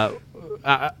I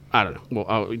don't know. Well,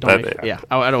 I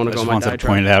don't want to go on my diatribe. I to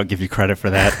point it out, give you credit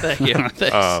for that. Thank you.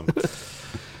 Thanks.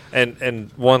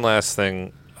 And one last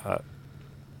thing,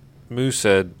 Moose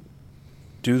said,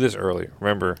 do this early.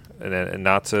 Remember, and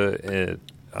not to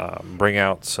bring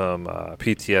out some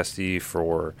PTSD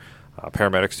for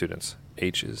paramedic students.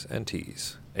 H's and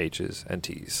T's.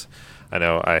 I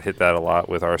know I hit that a lot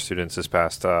with our students this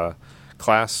past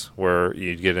class, where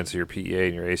you'd get into your PEA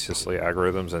and your asystole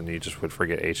algorithms and you just would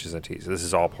forget H's and T's. This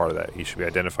is all part of that. You should be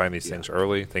identifying these things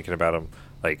early, thinking about them,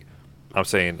 like I'm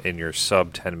saying, in your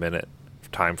sub 10-minute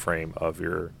time frame of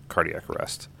your cardiac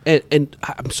arrest. And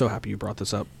I'm so happy you brought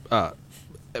this up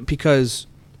because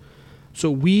so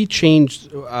we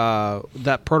changed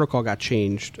that protocol got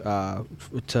changed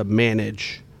to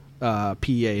manage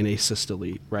PEA and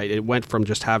asystole, right? It went from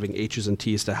just having H's and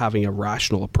T's to having a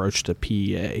rational approach to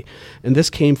PEA. And this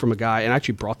came from a guy, and I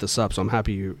actually brought this up, so I'm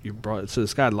happy you brought it. So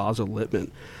this guy, Lazo Littman,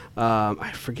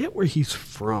 I forget where he's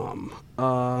from.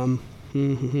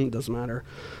 Doesn't matter.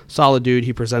 Solid dude.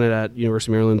 He presented at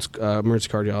University of Maryland's Emergency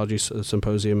Cardiology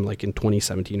Symposium like in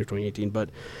 2017 or 2018. But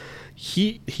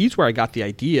he's where I got the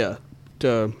idea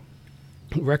to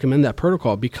recommend that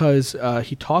protocol because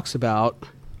he talks about,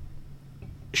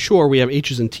 sure, we have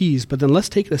H's and T's, but then let's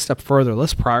take it a step further.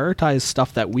 Let's prioritize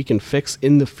stuff that we can fix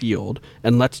in the field,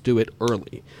 and let's do it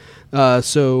early.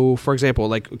 So, for example,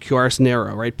 like QRS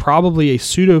narrow, right? Probably a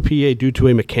pseudo PA due to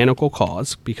a mechanical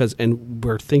cause, and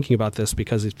we're thinking about this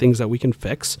because of things that we can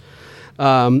fix.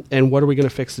 And what are we going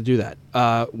to fix to do that?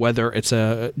 Whether it's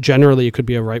generally it could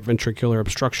be a right ventricular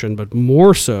obstruction, but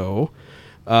more so,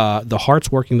 the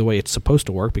heart's working the way it's supposed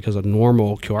to work because a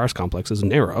normal QRS complex is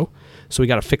narrow. So we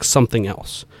got to fix something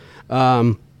else.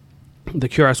 The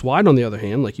QRS wide, on the other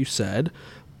hand, like you said,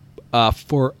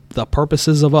 for the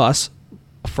purposes of us,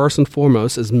 first and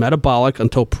foremost, is metabolic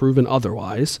until proven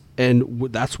otherwise. And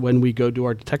that's when we go do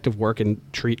our detective work and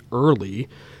treat early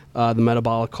the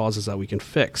metabolic causes that we can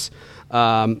fix.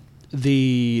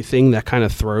 The thing that kind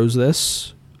of throws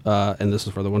this, and this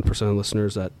is for the 1% of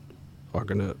listeners that are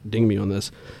going to ding me on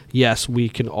this, yes, we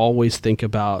can always think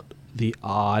about the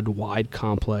odd wide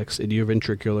complex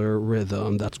idioventricular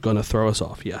rhythm that's going to throw us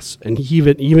off, yes. And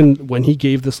even when he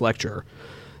gave this lecture,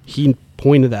 he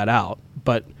pointed that out.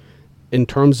 But in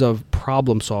terms of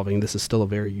problem solving, this is still a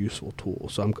very useful tool.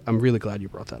 So I'm really glad you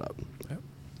brought that up. Yep.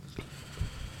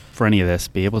 For any of this,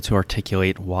 be able to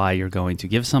articulate why you're going to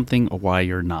give something or why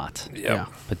you're not. Yep. Yeah.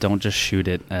 But don't just shoot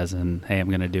it as in, hey, I'm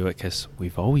going to do it because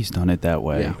we've always done it that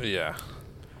way. Yeah. Yeah.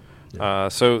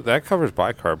 So that covers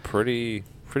bicarb pretty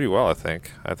well, I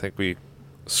think. I think we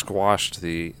squashed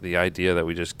the idea that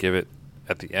we just give it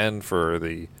at the end for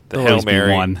the Hail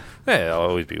Mary. One. Yeah, it'll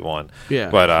always be one. Yeah.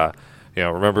 But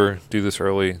remember, do this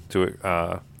early, do it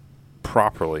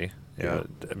properly,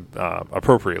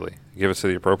 appropriately. Give it to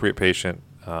the appropriate patient,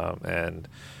 and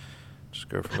just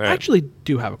go from there. I actually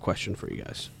do have a question for you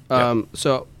guys. Yeah.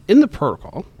 So in the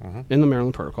protocol, in the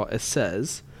Maryland protocol, it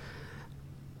says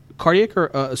cardiac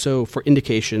so for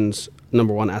indications,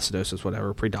 number 1, acidosis,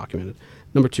 whatever, pre-documented.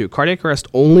 Number 2, cardiac arrest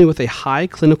only with a high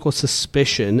clinical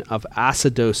suspicion of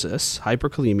acidosis,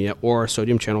 hyperkalemia, or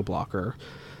sodium channel blocker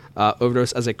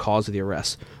overdose as a cause of the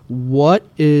arrest. What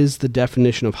is the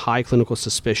definition of high clinical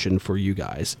suspicion for you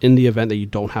guys in the event that you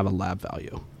don't have a lab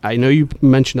value? I know you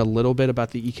mentioned a little bit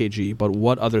about the EKG, but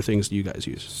what other things do you guys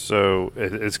use? So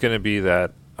it's going to be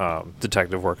that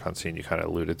detective work on scene you kind of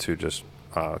alluded to just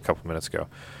a couple minutes ago.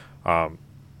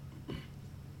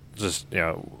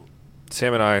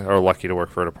 Sam and I are lucky to work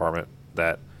for a department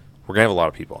that we're going to have a lot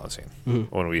of people on scene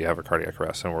when we have a cardiac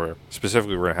arrest. And we're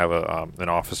going to have an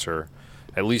officer,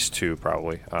 at least 2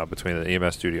 probably, between the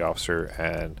EMS duty officer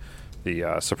and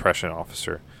the suppression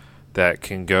officer, that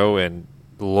can go and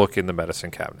look in the medicine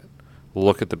cabinet,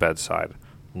 look at the bedside,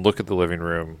 look at the living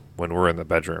room when we're in the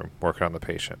bedroom working on the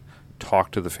patient,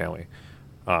 talk to the family,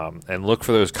 and look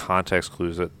for those context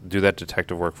clues that do that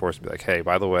detective work for us and be like, hey,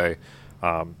 by the way,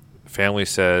 family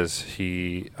says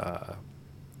he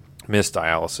missed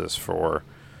dialysis for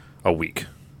a week.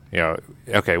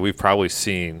 Okay, we've probably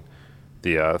seen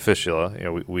the fistula.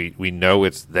 We know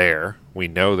it's there. We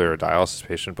know they're a dialysis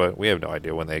patient, but we have no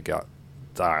idea when they got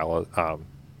dialyzed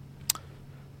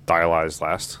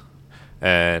last.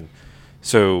 And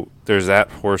so there's that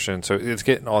portion. So it's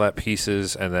getting all that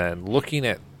pieces and then looking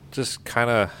at just kind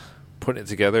of putting it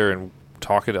together and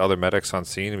talking to other medics on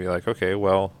scene and be like, okay,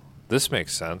 well, this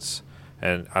makes sense.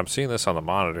 And I'm seeing this on the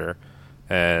monitor.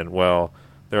 And, well,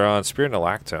 they're on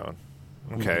spironolactone.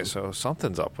 Okay, so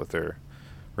something's up with their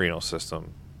renal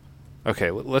system.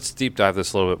 Okay, let's deep dive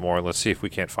this a little bit more and let's see if we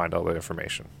can't find all the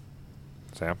information.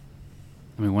 Sam?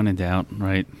 I mean, when in doubt,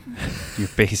 right? Your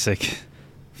basic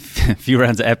few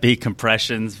rounds of epi,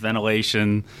 compressions,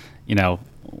 ventilation.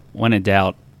 When in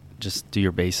doubt, just do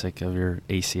your basic of your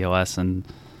ACLS, and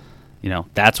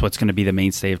that's what's going to be the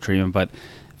mainstay of treatment. But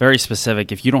very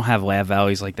specific, if you don't have lab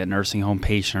values like that nursing home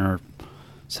patient or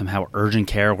somehow urgent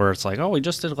care where it's like, oh, we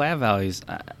just did lab values.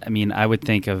 I mean, I would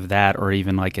think of that, or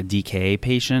even like a DKA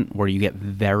patient where you get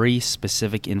very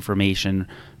specific information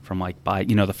from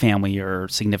the family or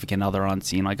significant other on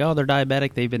scene, like, oh, they're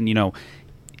diabetic. They've been,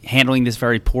 handling this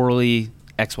very poorly,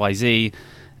 XYZ.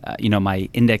 My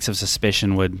index of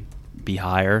suspicion would be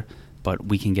higher, but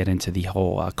we can get into the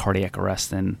whole cardiac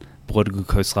arrest and blood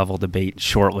glucose level debate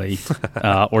shortly,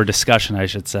 or discussion, I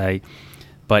should say.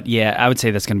 But yeah, I would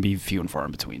say that's going to be few and far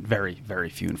in between. Very, very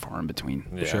few and far in between.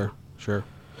 Yeah. Sure.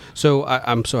 So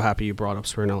I'm so happy you brought up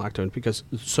spironolactone because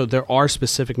there are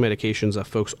specific medications that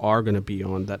folks are going to be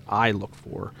on that I look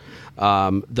for.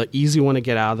 The easy one to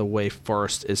get out of the way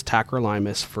first is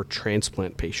tacrolimus for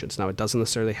transplant patients. Now, it doesn't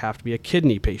necessarily have to be a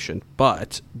kidney patient,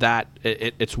 but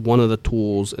it's one of the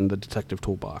tools in the detective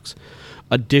toolbox.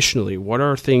 Additionally, what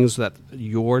are things that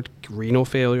your renal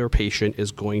failure patient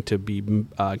is going to be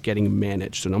getting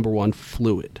managed? So number 1,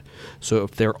 fluid. So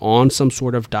if they're on some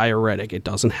sort of diuretic, it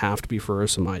doesn't have to be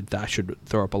furosemide. That should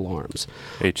throw up alarms.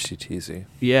 HCTZ.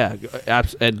 Yeah.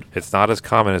 It's not as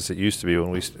common as it used to be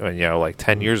like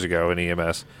 10 years ago in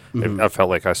EMS. I felt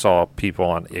like I saw people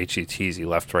on HCTZ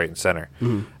left, right, and center.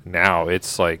 Now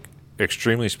it's like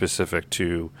extremely specific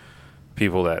to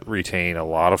people that retain a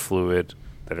lot of fluid,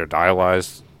 that are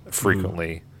dialyzed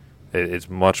frequently. It's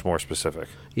much more specific.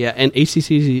 Yeah, and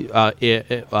HCTZ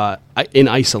in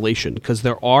isolation, because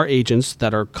there are agents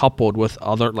that are coupled with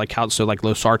other, like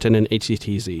losartan and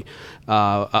HCTZ.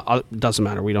 Doesn't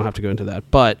matter. We don't have to go into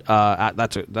that. But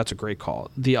that's a great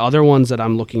call. The other ones that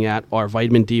I'm looking at are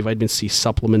vitamin D, vitamin C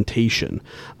supplementation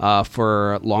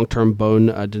for long-term bone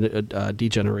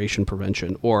degeneration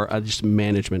prevention, or just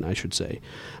management, I should say.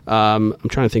 I'm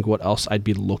trying to think what else I'd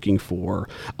be looking for.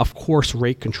 Of course,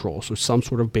 rate control, so some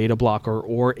sort of beta blocker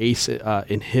or ACE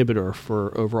inhibitor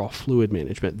for overall fluid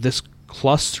management. This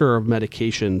cluster of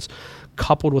medications,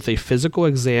 coupled with a physical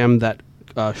exam that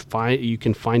you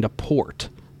can find a port,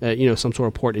 some sort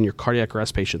of port in your cardiac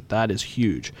arrest patient, that is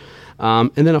huge.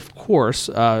 And then, of course,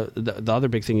 the other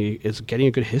big thing is getting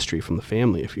a good history from the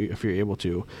family if you're able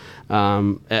to.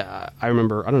 I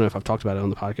remember, I don't know if I've talked about it on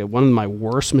the podcast, one of my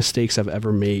worst mistakes I've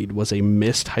ever made was a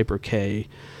missed hyper K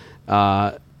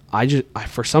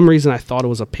for some reason I thought it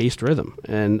was a paced rhythm,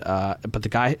 and but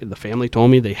the family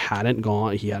told me he hadn't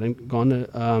gone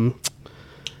to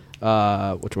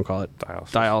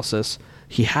dialysis.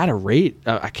 He had a rate,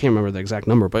 I can't remember the exact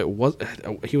number, but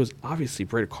he was obviously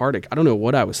bradycardic. I don't know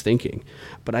what I was thinking,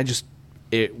 but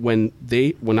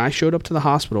when I showed up to the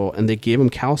hospital and they gave him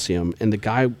calcium and the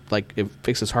guy it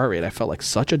fixed his heart rate, I felt like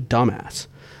such a dumbass.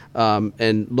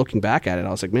 And looking back at it, I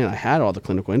was like, man, I had all the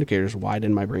clinical indicators. Why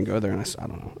didn't my brain go there? And I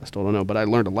don't know. I still don't know, but I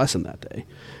learned a lesson that day.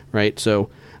 Right. So,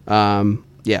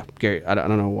 yeah, Gary, I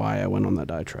don't know why I went on that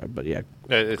diatribe, but yeah.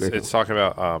 It's talking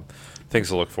about, things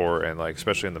to look for, and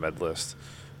especially in the med list,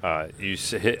 you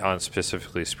hit on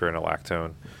specifically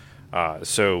spironolactone.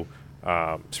 Spironolactone,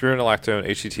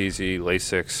 HCTZ,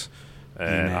 Lasix,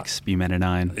 and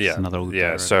bumetanide. Yeah, another loop yeah.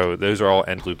 diuretic. So those are all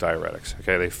end loop diuretics.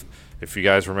 Okay, if you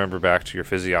guys remember back to your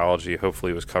physiology,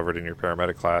 hopefully it was covered in your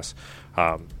paramedic class.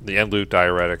 The end loop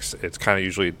diuretics, it's kind of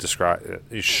usually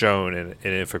is shown in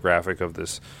an infographic of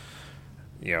this,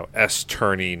 S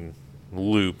turning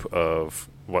loop of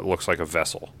what looks like a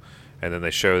vessel. And then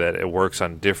they show that it works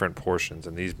on different portions.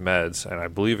 And these meds, and I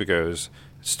believe it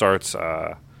starts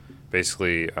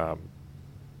basically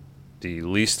the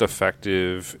least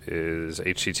effective is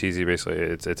HCTZ. Basically,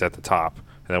 it's at the top,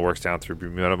 and then works down through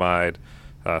bumetanide,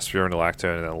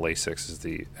 spironolactone, and then Lasix is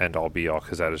the end all be all,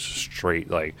 because that is just straight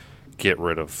get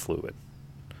rid of fluid.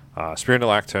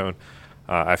 Spironolactone,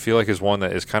 I feel like is one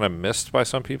that is kind of missed by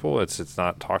some people. It's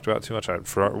not talked about too much.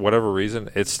 For whatever reason,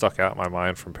 it stuck out in my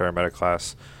mind from paramedic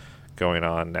class going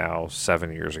on now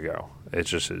 7 years ago. It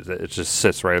just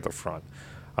sits right at the front.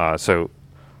 So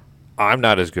I'm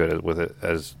not as good with it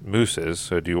as Moose is.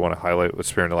 So do you want to highlight what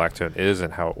spironolactone is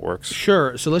and how it works?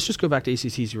 Sure. So let's just go back to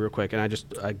ACTZ real quick, and I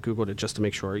Googled it just to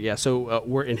make sure. Yeah, so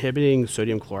we're inhibiting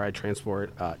sodium chloride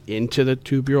transport into the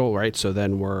tubule, right? So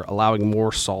then we're allowing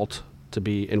more salt to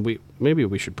be, and maybe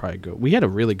we should probably go. We had a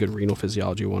really good renal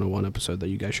physiology 101 episode that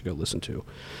you guys should go listen to.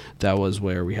 That was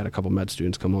where we had a couple med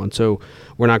students come on. So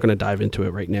we're not going to dive into it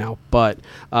right now, but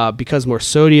because more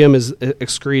sodium is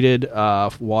excreted,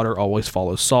 water always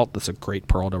follows salt. That's a great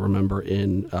pearl to remember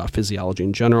in physiology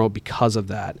in general. Because of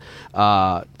that,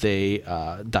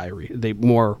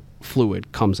 more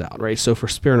fluid comes out, right? So for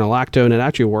spironolactone, it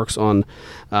actually works on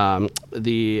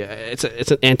it's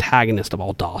an antagonist of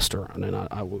aldosterone,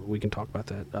 and we can talk about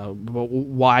that. But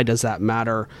why does that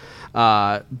matter?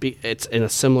 It's in a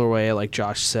similar way, like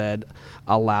Josh said,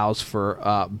 allows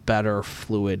for better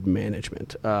fluid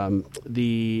management.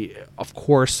 Of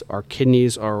course, our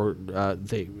kidneys are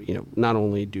not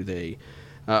only do they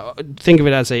think of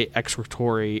it as a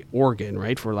excretory organ,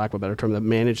 right, for lack of a better term, that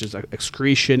manages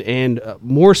excretion, and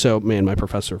more so, man, my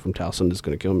professor from Towson is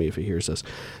going to kill me if he hears this.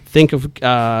 Think of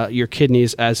your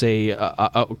kidneys as a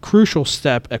crucial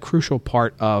step, a crucial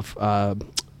part of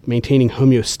maintaining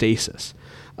homeostasis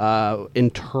in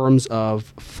terms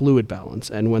of fluid balance.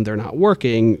 And when they're not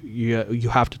working, you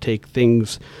have to take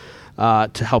things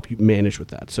to help you manage with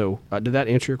that. So did that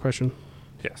answer your question?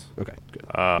 Yes. Okay, good.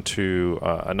 To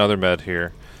another med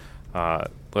here.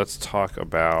 Let's talk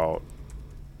about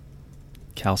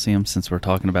calcium, since we're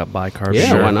talking about bicarb. Yeah,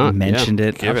 Sure. why not? Mentioned Yeah,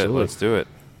 it. Give absolutely. it. Let's do it.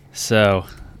 So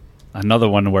another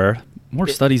one where more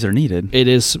studies are needed. It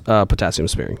is potassium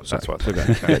sparing. That's what.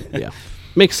 Yeah,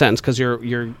 makes sense because you're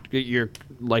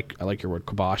like, I like your word,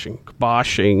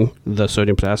 kiboshing the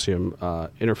sodium potassium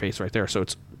interface right there. So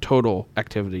it's total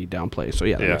activity downplay. So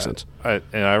yeah, that makes sense. I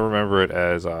remember it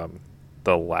as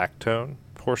the lactone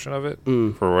portion of it,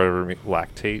 for whatever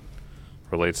lactate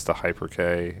relates to hyper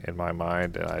K in my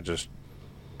mind, and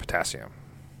potassium.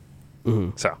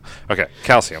 Mm-hmm. So, okay,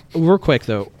 calcium. Real quick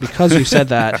though, because you said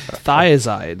that,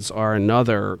 thiazides are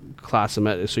another class of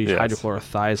med. So you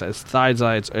hydrochlorothiazides.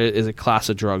 Thiazides is a class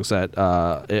of drugs that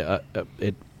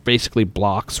it basically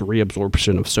blocks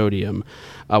reabsorption of sodium,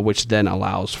 which then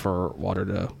allows for water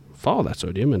to follow that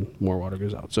sodium, and more water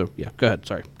goes out. So yeah, go ahead.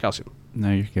 Sorry, calcium.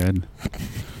 No, you're good.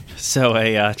 So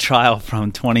a trial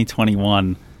from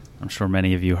 2021, I'm sure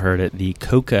many of you heard it, the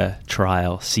COCA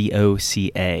trial,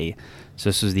 COCA. So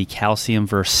this was the calcium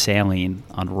versus saline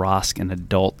on ROSC in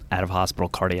adult out-of-hospital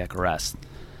cardiac arrest.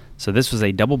 So this was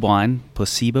a double-blind,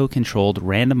 placebo-controlled,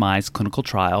 randomized clinical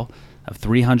trial of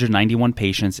 391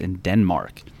 patients in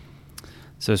Denmark.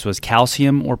 So this was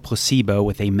calcium or placebo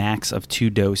with a max of 2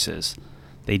 doses.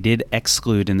 They did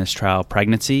exclude in this trial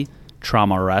pregnancy,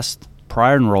 trauma arrest,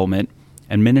 prior enrollment,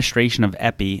 administration of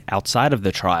epi outside of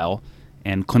the trial,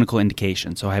 and clinical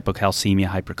indication, so hypocalcemia,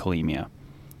 hyperkalemia.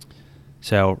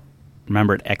 So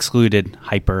remember, it excluded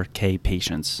hyper K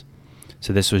patients.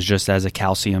 So this was just as a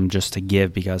calcium just to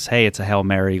give because, hey, it's a Hail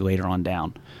Mary later on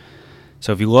down.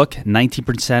 So if you look,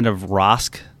 19% of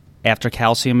ROSC after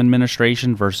calcium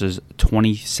administration versus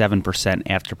 27%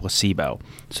 after placebo.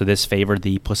 So this favored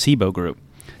the placebo group.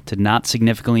 Did not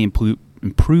significantly improve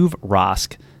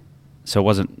ROSC, so it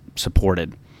wasn't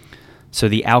supported. So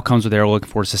the outcomes they were looking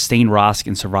for: sustained ROSC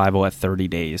and survival at 30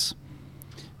 days.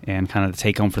 And kind of the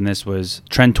take home from this was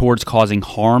trend towards causing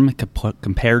harm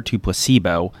compared to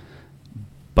placebo,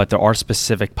 but there are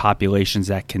specific populations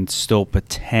that can still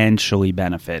potentially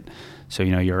benefit. So,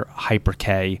 your hyper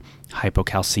K,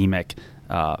 hypocalcemic,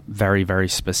 very, very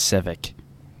specific.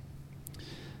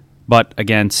 But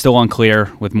again, still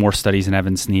unclear, with more studies and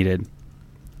evidence needed.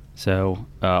 So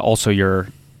also your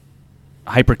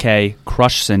hyper K,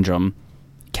 crush syndrome,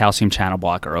 calcium channel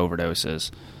blocker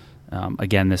overdoses.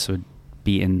 Again, this would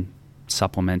be in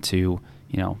supplement to,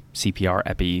 CPR,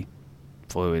 epi,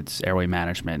 fluids, airway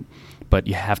management. But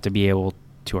you have to be able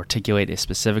to articulate a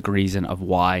specific reason of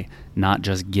why, not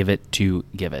just give it to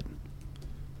give it.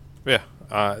 Yeah.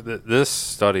 This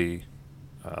study,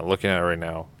 looking at it right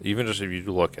now, even just if you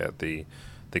look at the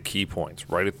key points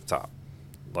right at the top,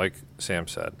 like Sam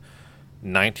said,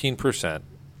 19%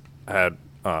 had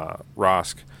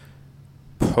ROSC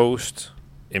post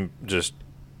just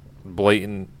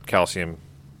blatant calcium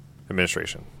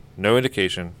administration. No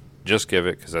indication, just give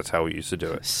it because that's how we used to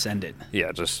do it. Send it.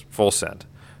 Yeah, just full send.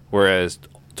 Whereas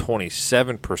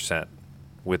 27%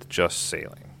 with just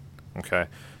saline. Okay?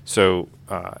 So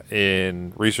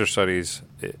in research studies,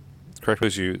 it correctly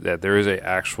shows you that there is a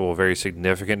actual very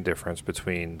significant difference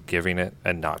between giving it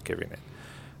and not giving it.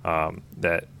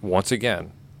 That, once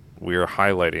again, we are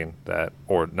highlighting that,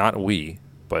 or not we,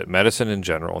 but medicine in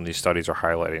general, and these studies are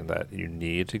highlighting that you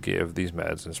need to give these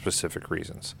meds in specific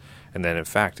reasons. And then, in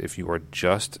fact, if you are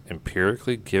just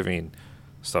empirically giving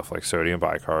stuff like sodium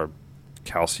bicarb,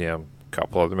 calcium, a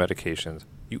couple other medications,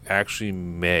 you actually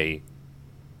may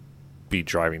be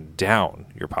driving down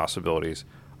your possibilities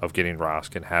of getting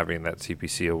ROSC and having that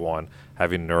CPC-01,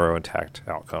 having neuro-intact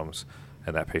outcomes,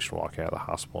 and that patient walking out of the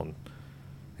hospital and,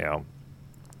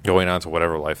 going on to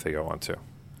whatever life they go on to.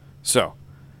 So,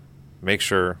 make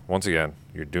sure, once again,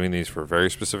 you're doing these for very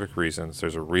specific reasons.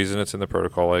 There's a reason it's in the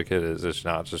protocol like it is. It's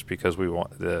not just because we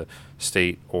want the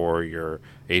state or your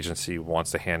agency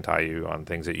wants to hand tie you on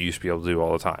things that you used to be able to do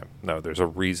all the time. No, there's a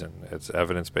reason. It's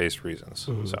evidence-based reasons.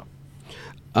 Mm-hmm. So,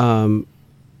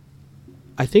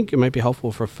 I think it might be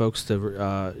helpful for folks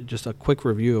to just a quick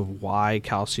review of where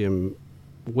calcium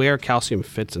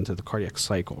fits into the cardiac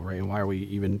cycle, right? And why are we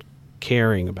even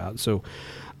caring about it? So,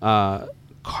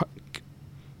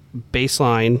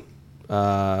 baseline,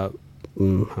 how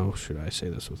should I say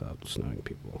this without snowing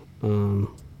people?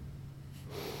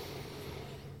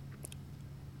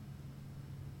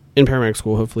 In paramedic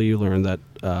school, hopefully you learned that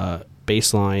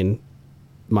baseline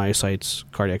myocytes,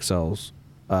 cardiac cells,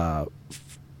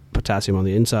 potassium on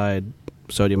the inside,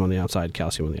 sodium on the outside,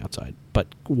 calcium on the outside. But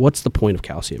what's the point of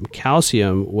calcium?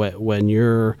 Calcium, when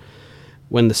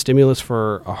the stimulus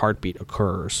for a heartbeat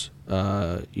occurs,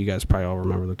 you guys probably all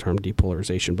remember the term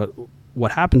depolarization, but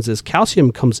what happens is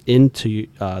calcium comes into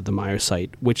the myocyte,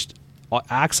 which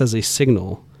acts as a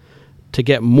signal to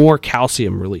get more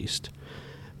calcium released.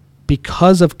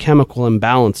 Because of chemical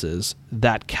imbalances,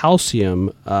 that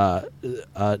calcium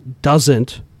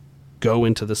doesn't go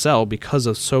into the cell because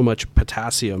of so much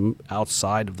potassium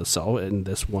outside of the cell, in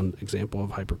this one example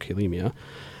of hyperkalemia,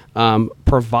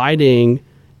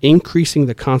 increasing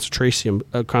the concentration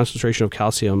of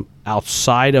calcium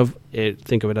outside of it,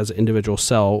 think of it as an individual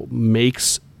cell,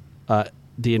 makes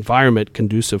the environment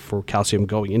conducive for calcium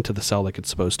going into the cell like it's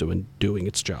supposed to and doing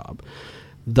its job,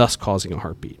 thus causing a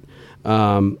heartbeat.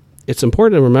 It's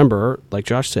important to remember, like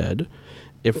Josh said,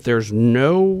 if there's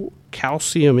no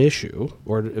calcium issue,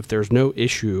 or if there's no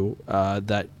issue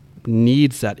that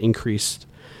needs that increased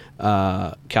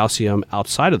calcium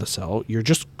outside of the cell, you're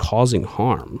just causing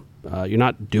harm. You're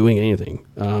not doing anything.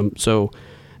 And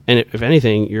if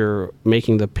anything, you're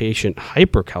making the patient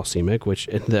hypercalcemic, which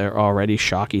in their already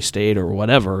shocky state or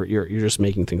whatever, you're just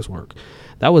making things work.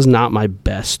 That was not my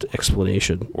best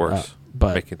explanation. Worse.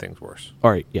 But making things worse.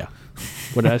 All right, yeah.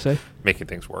 What did I say? Making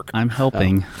things work. I'm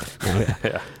helping.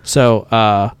 Yeah. So,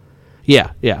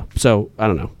 yeah. So, I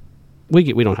don't know. We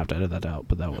don't have to edit that out,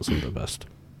 but that wasn't the best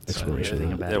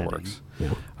explanation. It works.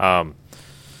 Yeah.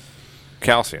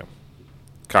 Calcium.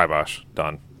 Kibosh,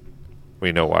 done.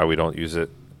 We know why we don't use it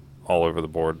all over the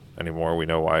board anymore. We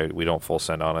know why we don't full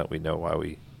send on it. We know why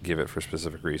we give it for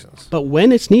specific reasons. But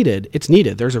when it's needed, it's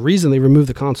needed. There's a reason they removed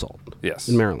the consult. Yes.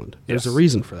 In Maryland. There's Yes. a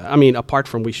reason for that. I mean, apart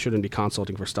from we shouldn't be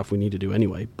consulting for stuff we need to do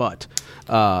anyway, but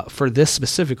for this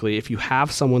specifically, if you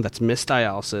have someone that's missed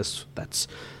dialysis, that's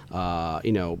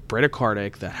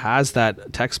bradycardic that has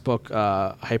that textbook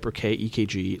hyper K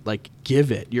EKG, like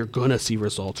give it. You're gonna see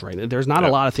results right now. There's not a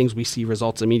lot of things we see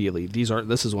results immediately.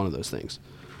 This is one of those things.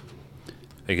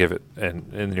 Hey, give it,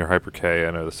 and in your hyper K,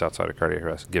 I know this outside of cardiac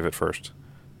arrest, give it first.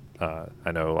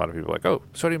 I know a lot of people are like, oh,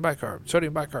 sodium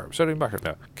bicarb.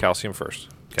 No, calcium first,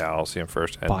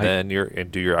 and then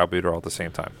do your albuterol at the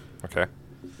same time. Okay.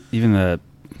 Even the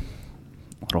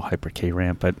little hyper K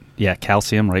ramp, but yeah,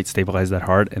 calcium, right, stabilize that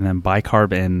heart, and then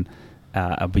bicarb and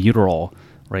albuterol,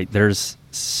 right, there's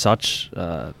such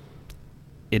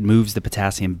it moves the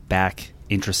potassium back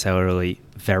intracellularly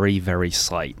very, very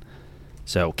slight.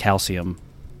 So calcium,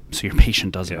 so your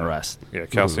patient doesn't arrest. Yeah,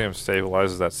 calcium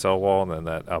stabilizes that cell wall, and then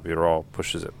that albuterol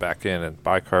pushes it back in, and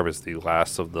bicarb is the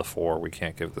last of the four. We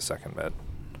can't give the second med,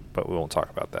 but we won't talk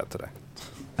about that today.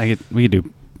 We could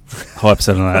do a whole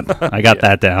episode on that. I got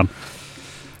that down.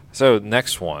 So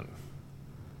next one,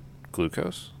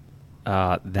 glucose.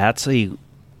 I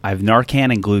have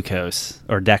Narcan and glucose,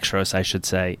 or dextrose, I should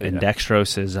say. And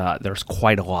dextrose is there's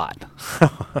quite a lot.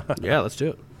 Yeah, let's do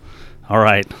it. All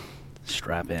right,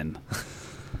 strap in.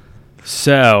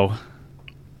 So,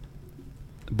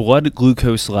 blood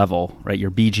glucose level, right?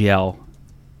 Your BGL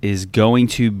is going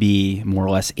to be more or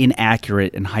less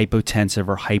inaccurate in hypotensive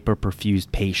or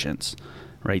hyperperfused patients.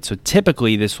 Right, so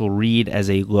typically this will read as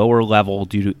a lower level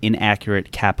due to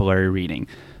inaccurate capillary reading.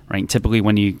 Right, typically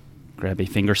when you grab a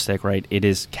finger stick, right, it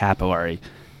is capillary.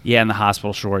 Yeah, in the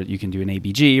hospital, sure, you can do an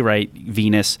ABG, right,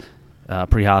 venous,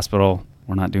 pre-hospital.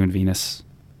 We're not doing venous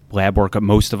lab work.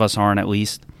 Most of us aren't, at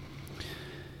least.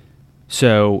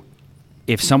 So,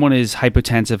 if someone is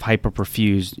hypotensive,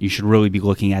 hyperperfused, you should really be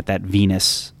looking at that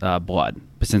venous blood.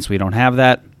 But since we don't have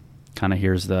that, kind of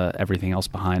here's the everything else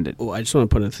behind it. Oh, I just want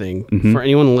to put in a thing for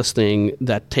anyone listening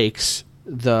that takes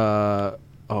the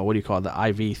the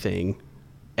IV thing,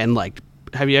 and like,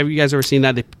 have you guys ever seen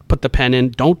that? They put the pen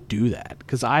in. Don't do that,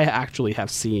 because I actually have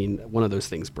seen one of those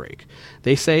things break.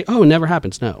 They say, "Oh, it never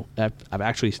happens." No, I've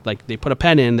actually, like, they put a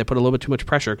pen in, they put a little bit too much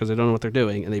pressure because they don't know what they're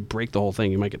doing, and they break the whole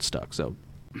thing. You might get stuck.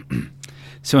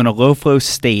 So in a low flow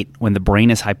state, when the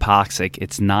brain is hypoxic,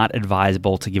 it's not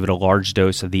advisable to give it a large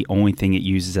dose of the only thing it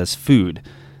uses as food.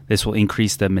 This will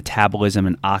increase the metabolism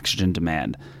and oxygen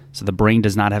demand. So the brain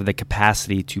does not have the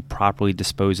capacity to properly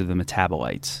dispose of the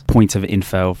metabolites. Points of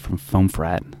info from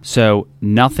FoamFrat. So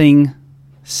nothing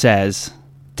says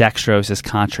dextrose is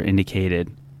contraindicated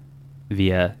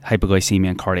via hypoglycemia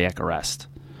and cardiac arrest.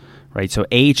 Right? So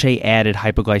AHA added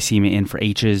hypoglycemia in for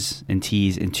H's and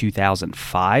T's in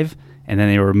 2005. And then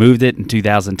they removed it in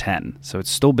 2010. So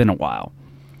it's still been a while.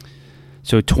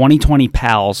 So 2020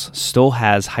 PALS still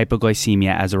has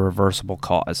hypoglycemia as a reversible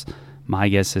cause. My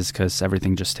guess is because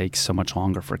everything just takes so much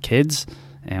longer for kids,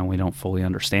 and we don't fully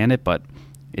understand it, but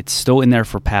it's still in there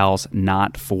for PALS,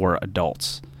 not for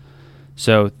adults.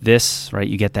 So this, right,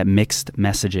 you get that mixed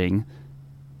messaging,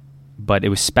 but it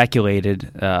was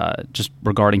speculated just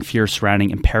regarding fear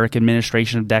surrounding empiric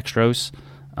administration of dextrose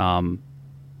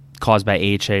caused by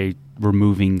AHA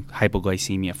removing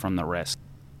hypoglycemia from the risk.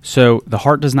 So the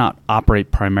heart does not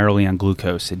operate primarily on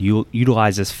glucose. It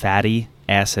utilizes fatty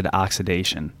acid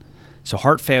oxidation. So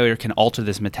heart failure can alter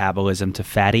this metabolism to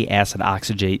fatty acid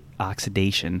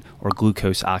oxidation or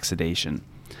glucose oxidation.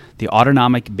 The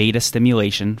autonomic beta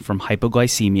stimulation from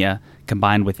hypoglycemia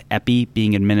combined with epi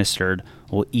being administered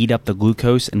will eat up the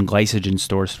glucose and glycogen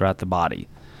stores throughout the body.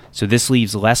 So this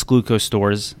leaves less glucose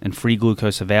stores and free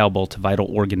glucose available to vital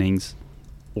organs,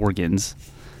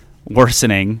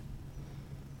 worsening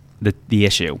the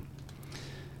issue.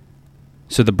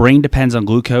 So the brain depends on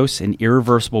glucose, and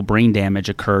irreversible brain damage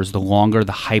occurs the longer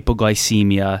the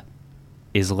hypoglycemia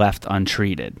is left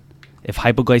untreated. If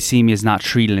hypoglycemia is not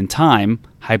treated in time,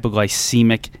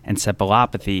 hypoglycemic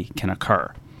encephalopathy can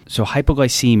occur. So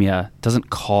hypoglycemia doesn't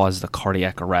cause the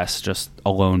cardiac arrest just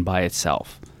alone by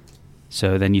itself.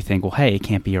 So then you think, well, hey, it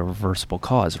can't be a reversible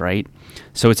cause, right?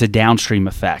 So it's a downstream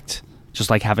effect, just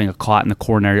like having a clot in the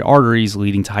coronary arteries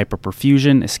leading to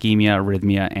hyperperfusion, ischemia,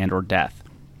 arrhythmia, and or death.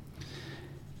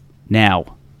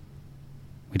 Now,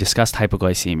 we discussed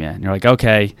hypoglycemia, and you're like,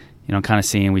 okay, kind of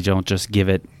seeing we don't just give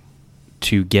it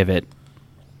to give it.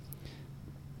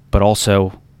 But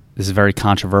also, this is very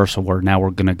controversial, where now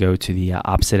we're going to go to the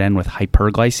opposite end with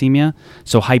hyperglycemia.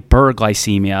 So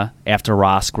hyperglycemia after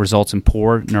ROSC results in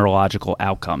poor neurological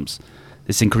outcomes.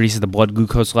 This increases the blood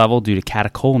glucose level due to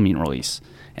catecholamine release.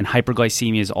 And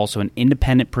hyperglycemia is also an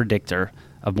independent predictor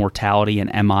of mortality in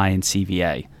MI and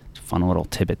CVA. It's a fun little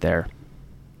tidbit there.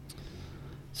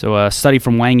 So a study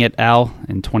from Wang et al.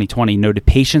 In 2020 noted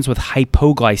patients with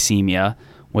hypoglycemia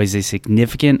was a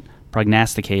significant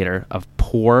prognosticator of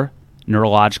poor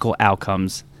neurological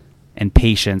outcomes and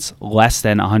patients less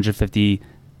than 150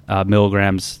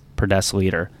 milligrams per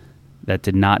deciliter that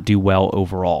did not do well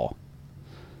overall.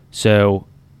 So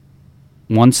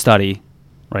one study,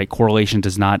 right, correlation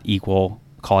does not equal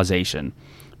causation.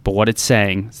 But what it's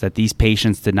saying is that these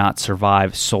patients did not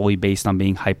survive solely based on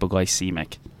being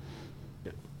hypoglycemic.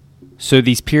 So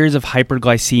these periods of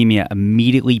hyperglycemia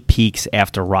immediately peaks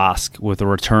after ROSC with a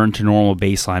return to normal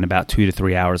baseline about 2 to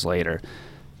 3 hours later.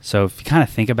 So if you kind of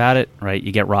think about it, right,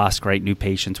 you get ROSC, right, new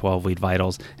patient, 12-lead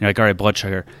vitals, and you're like, all right, blood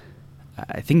sugar.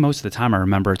 I think most of the time I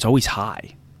remember it's always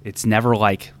high. It's never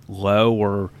like low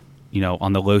or,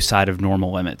 on the low side of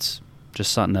normal limits.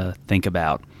 Just something to think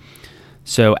about.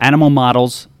 So animal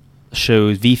models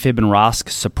shows VFib and ROSC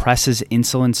suppresses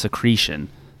insulin secretion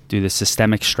due to the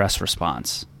systemic stress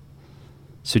response.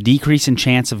 So decrease in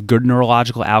chance of good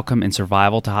neurological outcome and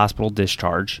survival to hospital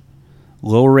discharge.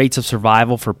 Lower rates of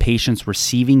survival for patients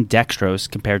receiving dextrose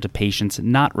compared to patients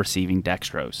not receiving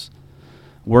dextrose.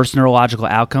 Worse neurological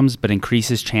outcomes, but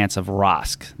increases chance of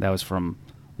ROSC. That was from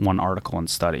one article and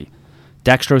study.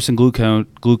 Dextrose and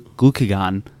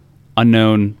glucagon,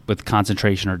 unknown with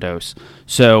concentration or dose.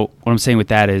 So what I'm saying with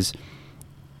that is,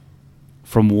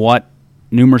 from what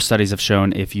numerous studies have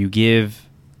shown, if you give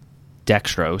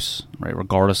dextrose, right,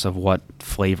 regardless of what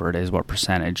flavor it is, what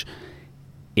percentage,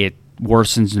 it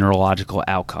worsens neurological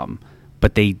outcome.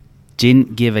 But they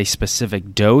didn't give a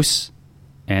specific dose,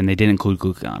 and they didn't include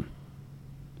glucagon.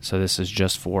 So this is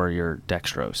just for your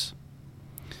dextrose.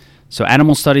 So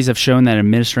animal studies have shown that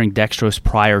administering dextrose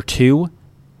prior to,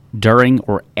 during,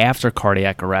 or after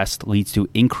cardiac arrest leads to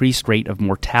increased rate of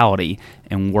mortality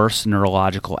and worse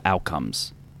neurological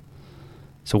outcomes.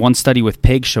 So one study with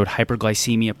pigs showed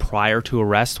hyperglycemia prior to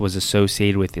arrest was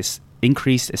associated with this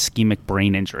increased ischemic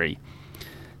brain injury.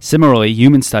 Similarly,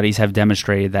 human studies have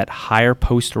demonstrated that higher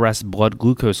post-arrest blood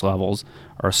glucose levels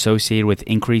are associated with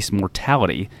increased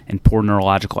mortality and poor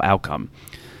neurological outcome.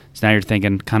 So now you're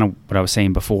thinking, kind of what I was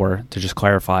saying before, to just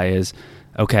clarify is,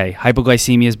 okay,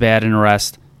 hypoglycemia is bad in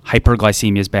arrest,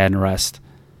 hyperglycemia is bad in arrest.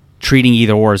 Treating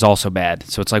either or is also bad.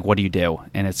 So it's like, what do you do?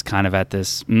 And it's kind of at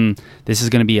this, this is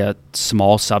going to be a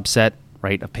small subset,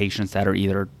 right, of patients that are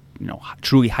either,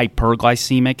 truly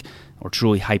hyperglycemic or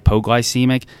truly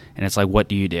hypoglycemic. And it's like, what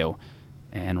do you do?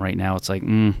 And right now it's like,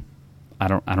 I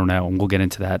don't know. And we'll get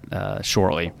into that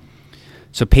shortly.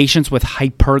 So patients with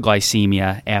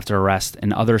hyperglycemia after arrest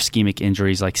and other ischemic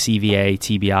injuries like CVA,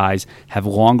 TBIs have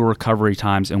longer recovery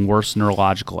times and worse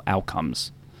neurological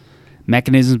outcomes.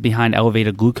 Mechanisms behind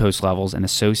elevated glucose levels and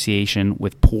association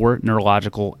with poor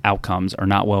neurological outcomes are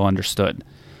not well understood.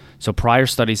 So prior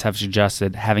studies have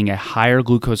suggested having a higher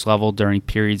glucose level during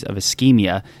periods of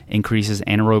ischemia increases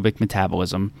anaerobic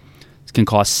metabolism. It can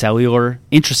cause intracellular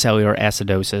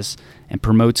acidosis and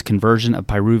promotes conversion of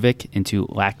pyruvic into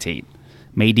lactate.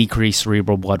 May decrease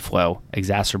cerebral blood flow,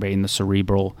 exacerbating the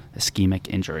cerebral ischemic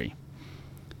injury.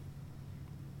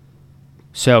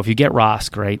 So if you get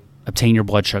ROSC, right, obtain your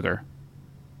blood sugar.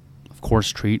 Of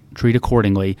course, treat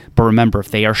accordingly. But remember,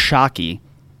 if they are shocky,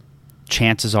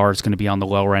 chances are it's going to be on the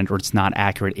lower end or it's not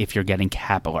accurate if you're getting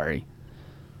capillary.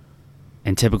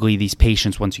 And typically these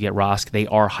patients, once you get ROSC, they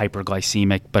are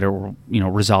hyperglycemic, but it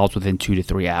resolves within 2 to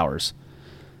 3 hours.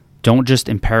 Don't just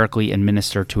empirically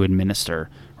administer to administer,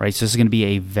 right? So this is going to be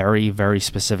a very, very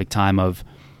specific time of,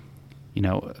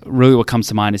 really what comes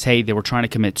to mind is, hey, they were trying to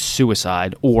commit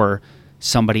suicide or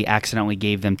somebody accidentally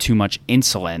gave them too much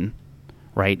insulin,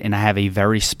 right? And I have a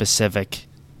very specific,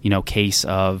 case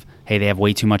of, hey, they have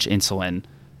way too much insulin,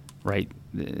 right?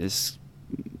 This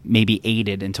maybe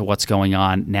aided into what's going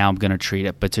on. Now I'm going to treat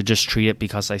it. But to just treat it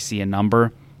because I see a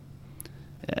number,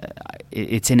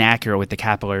 it's inaccurate with the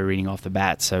capillary reading off the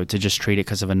bat. So to just treat it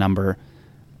because of a number,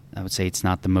 I would say it's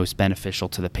not the most beneficial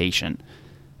to the patient.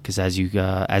 Because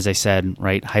as I said,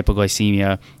 right,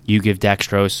 hypoglycemia, you give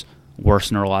dextrose,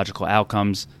 worse neurological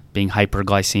outcomes. Being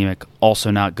hyperglycemic,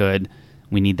 also not good.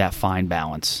 We need that fine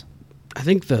balance. I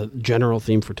think the general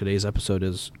theme for today's episode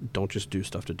is don't just do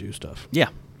stuff to do stuff. Yeah.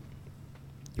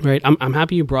 Right. I'm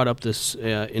happy you brought up this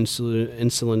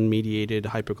insulin-mediated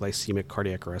hypoglycemic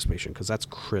cardiac arrest patient because that's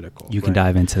critical. You can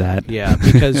dive into that. Yeah,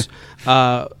 because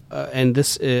and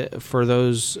this for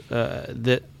those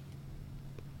that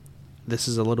this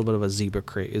is a little bit of a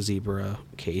zebra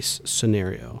case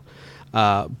scenario,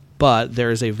 but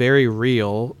there is a very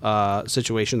real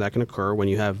situation that can occur when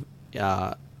you have,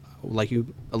 like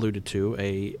you alluded to,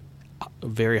 a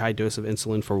very high dose of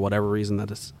insulin for whatever reason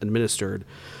that is administered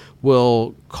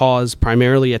will cause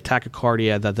primarily a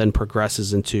tachycardia that then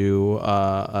progresses into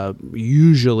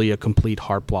usually a complete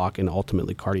heart block and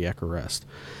ultimately cardiac arrest.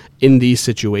 In these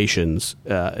situations,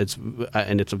 it's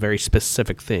a very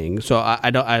specific thing. So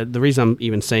the reason I'm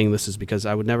even saying this is because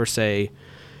I would never say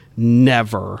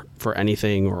never for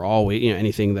anything or always,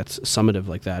 anything that's summative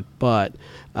like that. But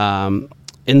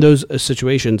in those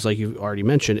situations, like you've already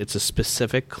mentioned, it's a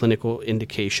specific clinical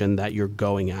indication that you're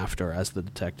going after as the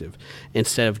detective,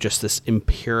 instead of just this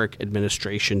empiric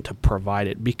administration to provide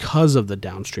it because of the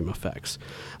downstream effects.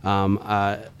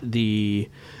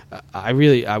 I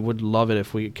would love it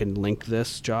if we can link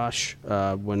this, Josh.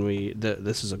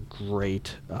 This is a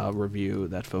great review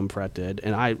that FoamFrat did,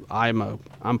 and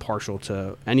I'm partial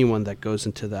to anyone that goes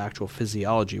into the actual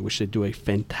physiology, which they do a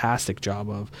fantastic job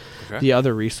of. Okay. The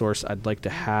other resource I'd like to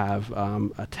have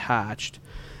attached,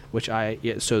 so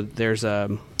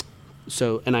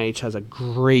NIH has a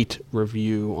great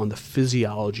review on the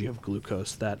physiology of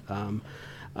glucose that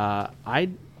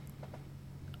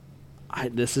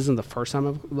this isn't the first time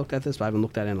I've looked at this, but I haven't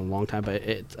looked at it in a long time. But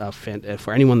it's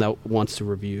for anyone that wants to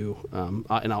review,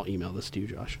 and I'll email this to you,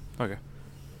 Josh. Okay.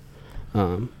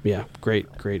 Yeah, great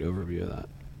overview of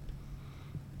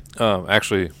that.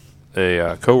 Actually,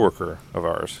 a coworker of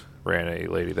ours ran a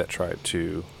lady that tried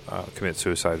to commit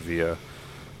suicide via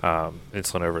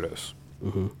insulin overdose,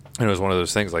 and it was one of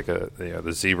those things like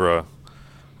the zebra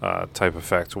type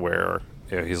effect where.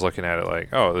 He's looking at it like,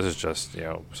 oh, this is just,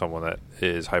 someone that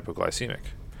is hypoglycemic.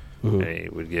 And he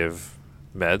would give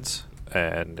meds,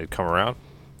 and they'd come around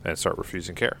and start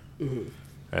refusing care. And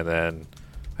then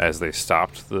as they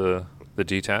stopped the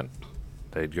D10,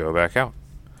 they'd go back out.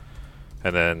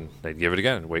 And then they'd give it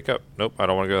again and wake up. Nope, I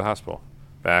don't want to go to the hospital.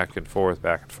 Back and forth.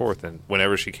 And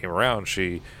whenever she came around,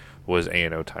 she was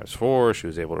ANO times 4. She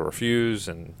was able to refuse.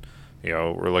 And,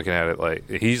 we're looking at it like,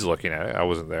 he's looking at it. I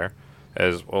wasn't there.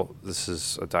 As well, this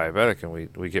is a diabetic, and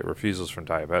we get refusals from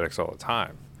diabetics all the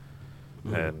time.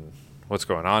 And what's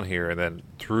going on here? And then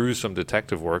through some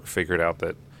detective work, figured out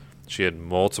that she had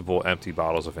multiple empty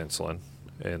bottles of insulin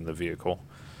in the vehicle,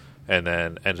 and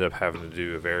then ended up having to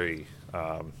do a very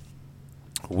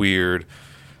weird,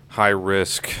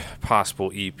 high-risk, possible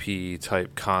EP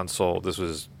type consult. This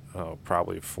was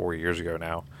probably 4 years ago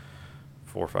now,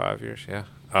 4 or 5 years, yeah.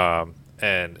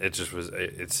 And it just was.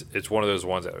 It's one of those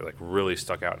ones that like really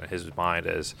stuck out in his mind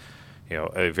as,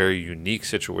 a very unique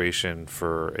situation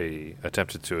for a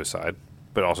attempted suicide,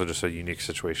 but also just a unique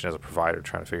situation as a provider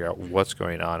trying to figure out what's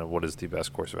going on and what is the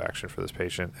best course of action for this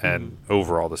patient and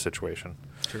overall the situation.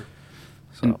 Sure.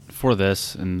 So. And for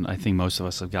this, and I think most of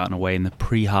us have gotten away in the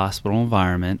pre-hospital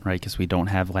environment, right? Because we don't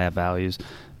have lab values,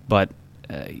 but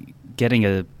getting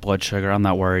a blood sugar, I'm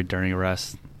not worried during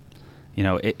arrest.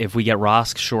 If we get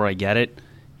ROSC, sure, I get it.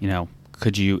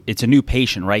 It's a new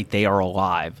patient, right? They are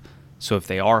alive. So if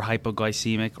they are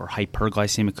hypoglycemic or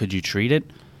hyperglycemic, could you treat it?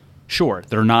 Sure.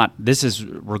 They're not. This is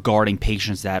regarding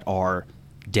patients that are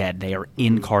dead. They are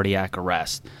in cardiac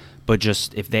arrest. But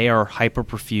just if they are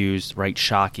hyperperfused, right,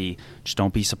 shocky, just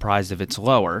don't be surprised if it's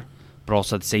lower. But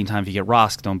also at the same time, if you get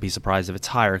ROSC, don't be surprised if it's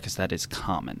higher because that is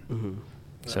common.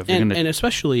 So and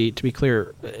especially, to be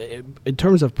clear, in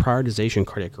terms of prioritization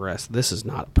cardiac arrest, this is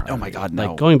not a priority. Oh, my God, no.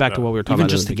 Like, going back to what we were talking even about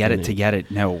just to get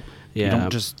it, no. Yeah. You don't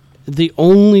just... The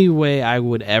only way I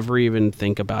would ever even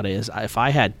think about it is if I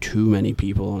had too many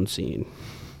people on scene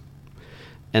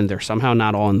and they're somehow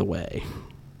not on the way.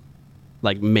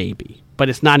 Like, maybe. But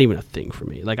it's not even a thing for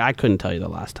me. Like, I couldn't tell you the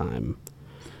last time.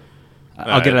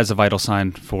 I'll get it as a vital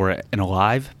sign for an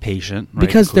alive patient, right?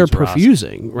 Because they're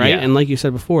perfusing, right? Yeah. And like you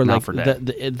said before, not like for dead.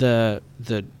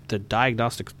 the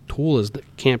diagnostic tool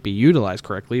can't be utilized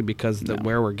correctly because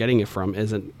where we're getting it from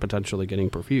isn't potentially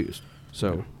getting perfused.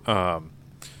 So,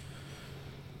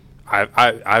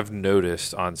 I've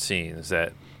noticed on scenes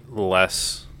that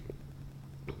less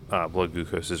blood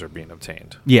glucoses are being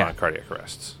obtained on cardiac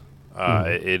arrests.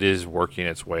 It is working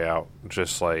its way out,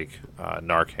 just like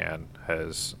Narcan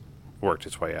has worked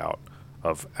its way out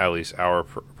of at least our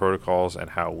protocols and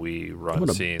how we run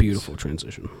what a scenes. Beautiful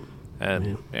transition.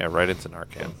 And right into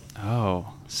Narcan.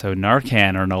 Oh, so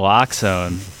Narcan or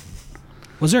naloxone.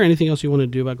 Was there anything else you wanted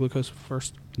to do about glucose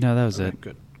first? No, that was it.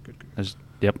 Good.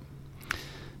 Yep.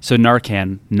 So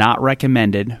Narcan, not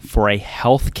recommended for a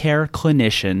healthcare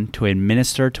clinician to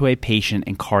administer to a patient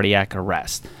in cardiac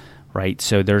arrest, right?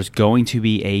 So there's going to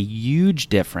be a huge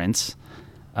difference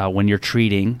when you're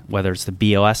treating, whether it's the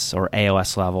BLS or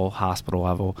ALS level, hospital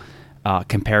level,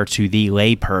 compared to the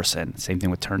lay person. Same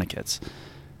thing with tourniquets.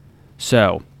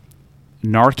 So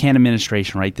Narcan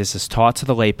administration, right? This is taught to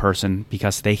the layperson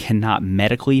because they cannot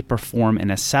medically perform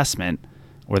an assessment,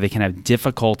 or they can have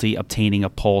difficulty obtaining a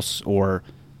pulse or,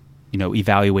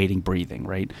 evaluating breathing,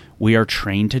 right? We are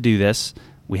trained to do this.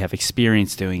 We have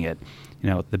experience doing it.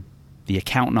 The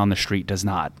accountant on the street does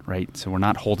not, right? So we're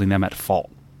not holding them at fault.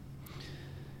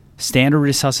 Standard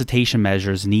resuscitation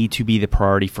measures need to be the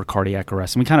priority for cardiac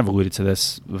arrest. And we kind of alluded to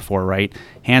this before, right?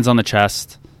 Hands on the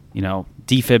chest,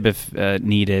 defib if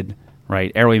needed,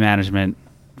 right? Airway management,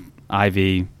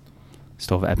 IV,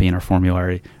 still have epi in our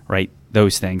formulary, right?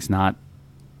 Those things, not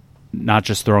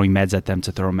just throwing meds at them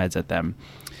to throw meds at them.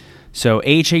 So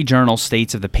AHA Journal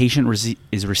states if the patient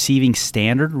is receiving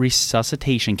standard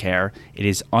resuscitation care, it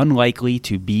is unlikely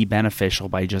to be beneficial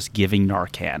by just giving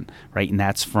Narcan, right? And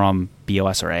that's from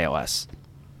BLS or ALS.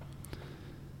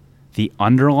 The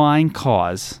underlying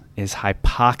cause is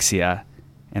hypoxia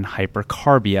and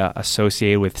hypercarbia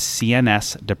associated with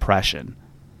CNS depression,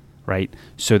 right?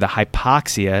 So the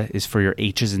hypoxia is for your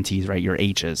H's and T's, right? Your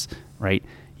H's, right?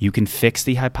 You can fix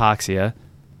the hypoxia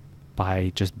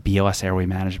by just BLS airway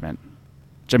management.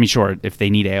 I mean, sure, if they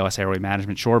need ALS airway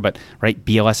management, sure, but right,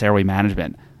 BLS airway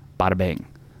management, bada bing,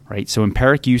 right? So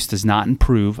empiric use does not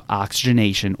improve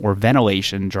oxygenation or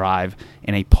ventilation drive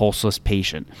in a pulseless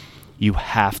patient. You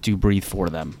have to breathe for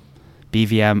them.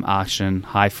 BVM, oxygen,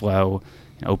 high flow,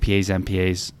 OPAs,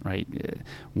 MPAs, right?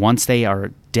 Once they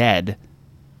are dead,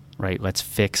 right, let's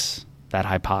fix that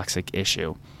hypoxic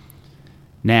issue.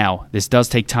 Now, this does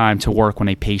take time to work when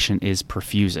a patient is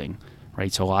perfusing,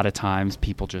 right? So a lot of times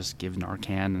people just give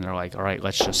Narcan and they're like, all right,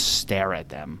 let's just stare at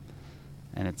them.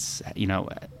 And it's,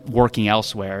 working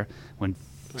elsewhere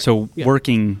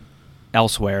working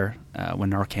elsewhere when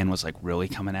Narcan was like really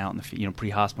coming out in the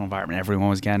pre-hospital environment, everyone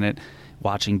was getting it,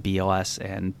 watching BLS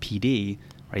and PD,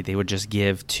 right? They would just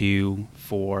give 2,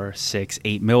 4, 6,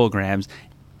 8 milligrams.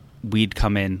 We'd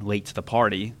come in late to the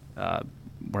party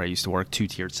where I used to work,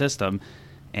 2-tiered system.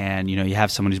 And, you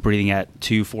have someone who's breathing at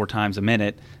 2-4 times a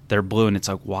minute, they're blue, and it's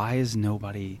like, why is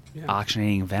nobody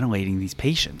oxygenating and ventilating these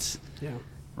patients? Yeah.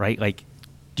 Right? Like,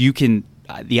 you can,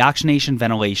 the oxygenation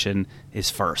ventilation is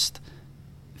first.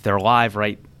 If they're alive,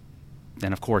 right,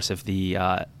 then of course, if the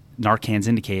Narcan's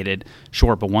indicated,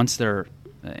 sure, but once they're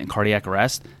in cardiac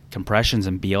arrest, compressions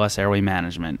and BLS airway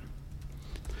management.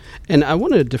 And I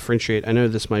want to differentiate. I know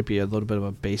this might be a little bit of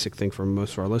a basic thing for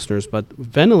most of our listeners, but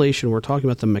ventilation, we're talking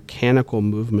about the mechanical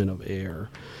movement of air.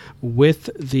 With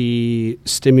the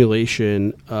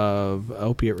stimulation of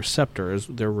opiate receptors,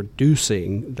 they're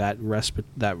reducing that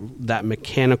that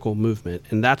mechanical movement,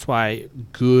 and that's why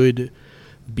good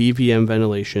BVM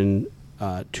ventilation,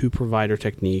 two-provider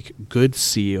technique, good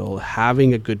seal,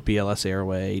 having a good BLS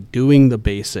airway, doing the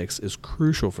basics is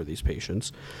crucial for these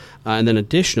patients. And then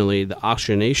additionally, the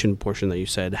oxygenation portion that you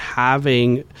said,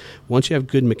 once you have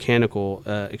good mechanical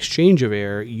exchange of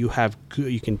air, you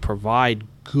can provide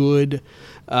good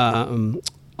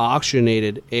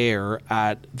oxygenated air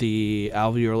at the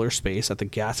alveolar space, at the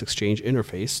gas exchange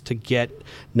interface, to get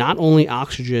not only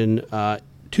oxygen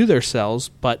to their cells,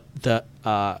 but the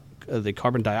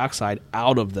carbon dioxide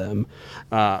out of them.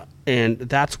 And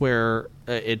that's where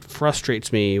it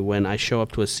frustrates me when I show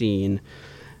up to a scene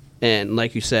and,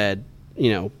 like you said,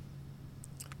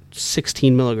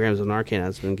 16 milligrams of Narcan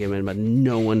has been given, but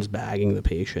no one's bagging the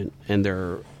patient, and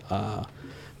they're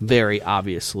very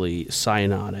obviously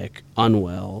cyanotic,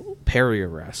 unwell,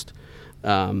 peri-arrest.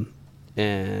 Great.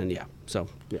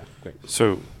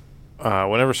 So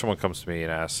whenever someone comes to me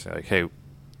and asks, like, hey,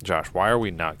 Josh, why are we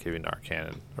not giving Narcan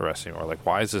and arresting, or like,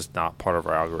 why is this not part of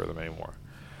our algorithm anymore?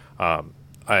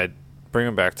 I bring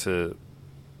them back to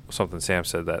something Sam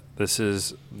said, that this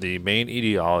is the main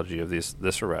etiology of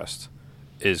this arrest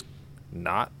is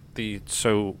not the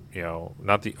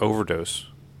overdose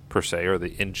per se, or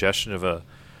the ingestion of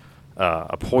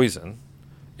a poison.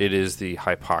 It is the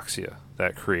hypoxia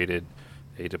that created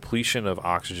a depletion of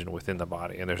oxygen within the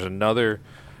body. And there's another,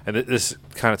 and this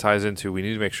kind of ties into, we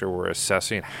need to make sure we're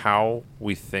assessing how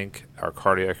we think our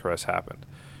cardiac arrest happened.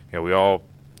 We all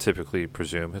typically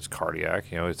presume it's cardiac.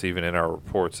 It's even in our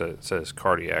reports that it says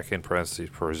cardiac in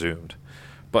parentheses presumed,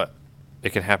 but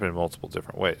it can happen in multiple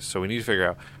different ways. So we need to figure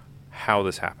out how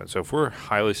this happens. So if we're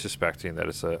highly suspecting that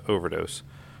it's an overdose,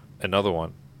 another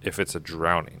one, if it's a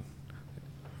drowning,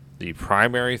 the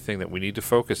primary thing that we need to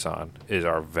focus on is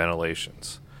our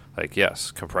ventilations. Like,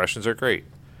 yes, compressions are great,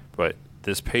 but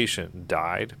this patient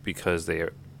died because they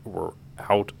were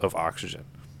out of oxygen.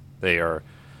 They are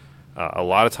a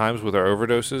lot of times with our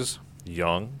overdoses,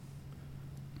 young,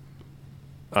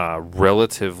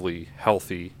 relatively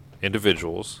healthy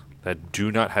individuals that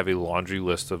do not have a laundry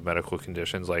list of medical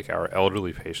conditions like our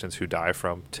elderly patients who die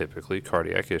from typically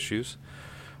cardiac issues.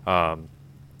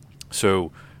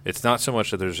 So it's not so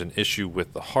much that there's an issue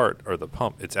with the heart or the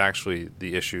pump. It's actually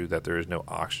the issue that there is no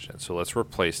oxygen. So let's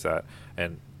replace that.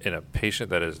 And in a patient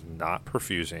that is not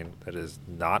perfusing, that is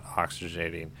not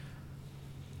oxygenating,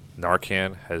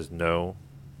 Narcan has no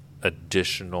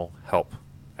additional help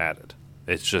added.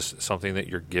 It's just something that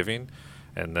you're giving.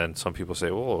 And then some people say,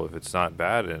 well, if it's not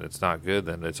bad and it's not good,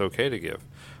 then it's okay to give.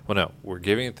 Well, no, we're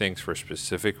giving things for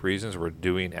specific reasons. We're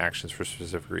doing actions for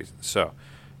specific reasons. So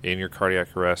in your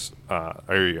cardiac arrest,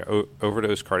 or your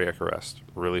overdose cardiac arrest,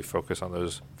 really focus on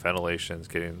those ventilations,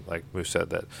 getting, like Moose said,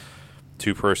 that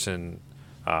 2-person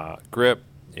grip,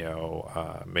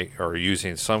 or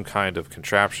using some kind of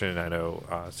contraption. I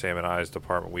know Sam and I's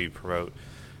department, we promote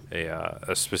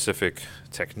a specific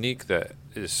technique that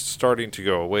is starting to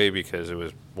go away because it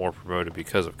was more promoted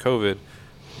because of COVID.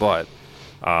 But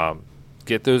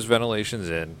get those ventilations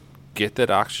in, get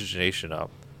that oxygenation up,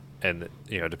 and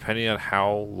depending on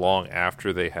how long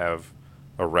after they have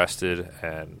arrested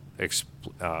and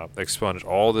expunged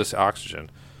all this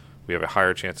oxygen, we have a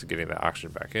higher chance of getting that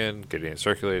oxygen back in, getting it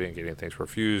circulating, getting things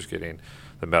perfused, getting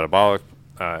the metabolic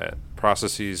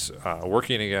processes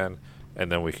working again,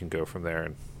 and then we can go from there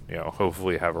and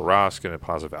hopefully have a ROSC and a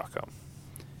positive outcome.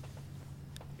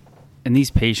 And these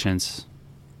patients,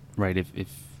 right, if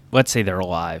let's say they're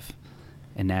alive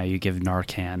and now you give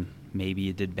Narcan, maybe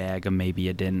you did bag them, maybe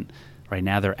you didn't. Right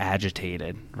now they're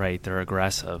agitated, right? They're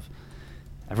aggressive.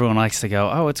 Everyone likes to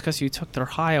go, oh, it's because you took their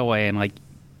high away. And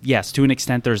yes, to an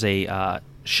extent there's a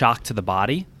shock to the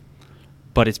body,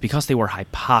 but it's because they were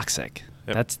hypoxic.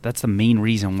 Yep. That's the main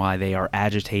reason why they are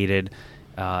agitated,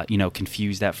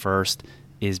 confused at first,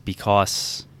 is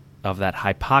because of that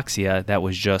hypoxia that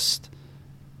was just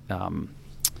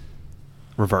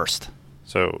reversed.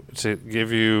 So to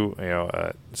give you,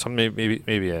 some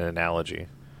maybe an analogy,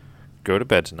 go to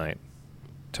bed tonight,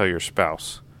 tell your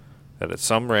spouse that at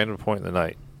some random point in the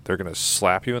night they're going to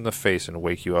slap you in the face and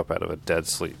wake you up out of a dead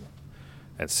sleep,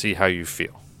 and see how you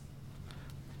feel.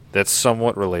 That's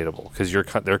somewhat relatable because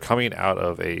they're coming out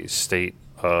of a state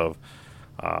of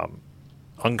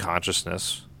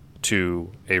unconsciousness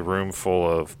to a room full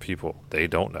of people they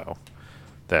don't know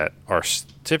that are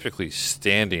typically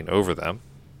standing over them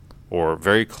or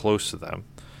very close to them.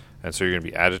 And so you're going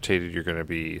to be agitated, you're going to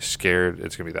be scared,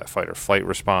 it's going to be that fight or flight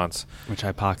response. Which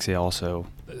hypoxia also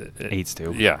aids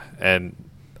to. Yeah, and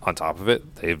on top of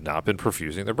it, they've not been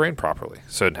perfusing their brain properly.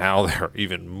 So now they're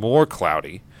even more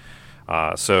cloudy.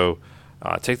 So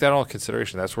take that all in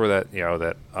consideration. That's where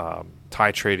that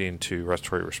titrating to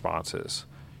respiratory response is.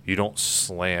 You don't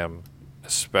slam,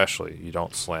 you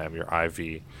don't slam your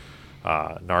IV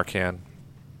Narcan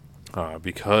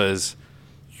because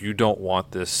you don't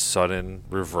want this sudden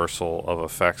reversal of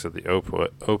effects of the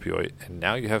opioid. And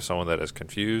now you have someone that is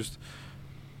confused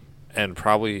and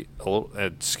probably a little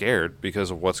scared because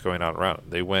of what's going on around them.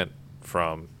 They went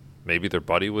from maybe their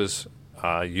buddy was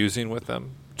using with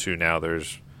them to now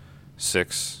there's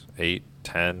 6, 8,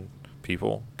 10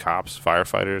 people, cops,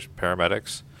 firefighters,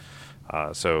 paramedics.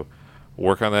 So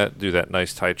work on that, do that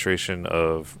nice titration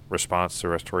of response to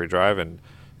respiratory drive. And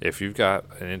if you've got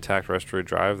an intact respiratory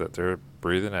drive that they're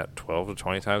breathing at 12 to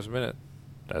 20 times a minute,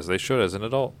 as they should as an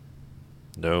adult,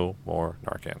 no more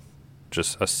Narcan.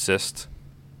 Just assist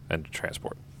and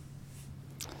transport.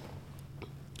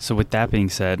 So with that being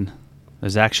said,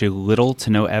 there's actually little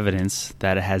to no evidence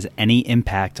that it has any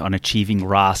impact on achieving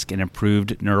ROSC and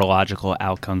improved neurological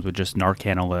outcomes with just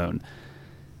Narcan alone.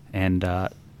 And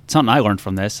something I learned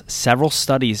from this, several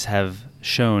studies have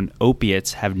shown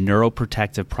opiates have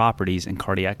neuroprotective properties in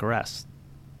cardiac arrest.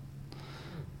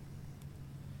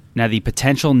 Now, the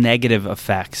potential negative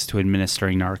effects to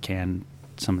administering Narcan,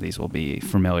 some of these will be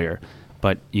familiar,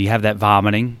 but you have that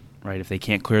vomiting, right? If they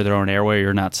can't clear their own airway,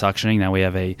 you're not suctioning. Now we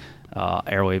have a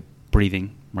airway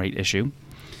breathing, right, issue.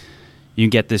 You can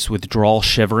get this withdrawal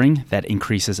shivering that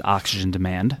increases oxygen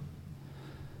demand.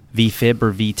 VFib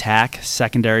or VTAC,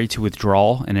 secondary to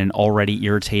withdrawal in an already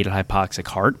irritated hypoxic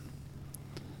heart.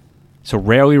 So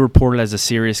rarely reported as a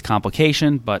serious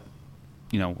complication, but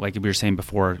like we were saying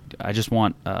before, I just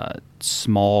want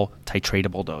small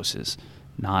titratable doses,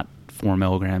 not 4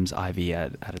 milligrams IV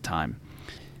at a time.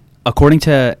 According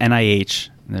to NIH,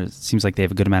 it seems like they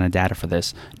have a good amount of data for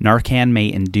this, Narcan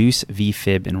may induce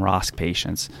VFib in ROSC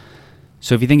patients.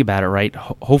 So if you think about it, right,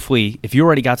 hopefully if you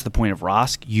already got to the point of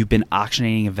ROSC, you've been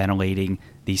oxygenating and ventilating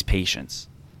these patients,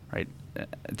 right?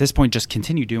 At this point, just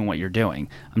continue doing what you're doing.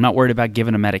 I'm not worried about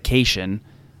giving a medication,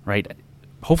 right?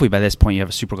 Hopefully by this point you have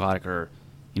a supraglottic or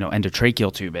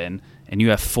endotracheal tube in, and you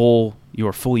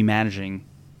are fully managing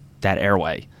that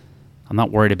airway. I'm not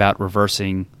worried about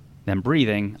reversing them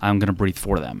breathing. I'm going to breathe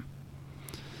for them.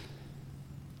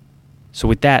 So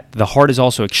with that, the heart is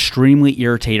also extremely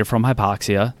irritated from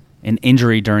hypoxia and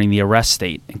injury during the arrest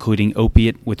state, including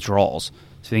opiate withdrawals.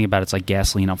 So think about it's like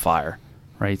gasoline on fire,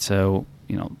 right? So,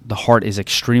 the heart is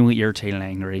extremely irritated and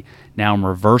angry. Now I'm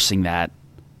reversing that.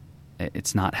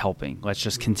 It's not helping. Let's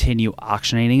just continue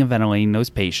oxygenating and ventilating those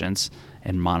patients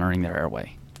and monitoring their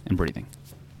airway and breathing.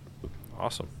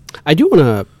 Awesome. I do want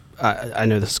to, I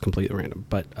know this is completely random,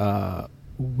 but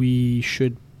we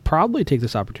should probably take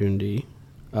this opportunity.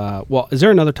 Is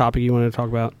there another topic you wanted to talk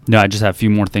about? No, I just have a few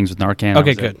more things with Narcan.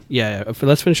 Okay, good. Yeah.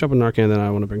 Let's finish up with Narcan, then I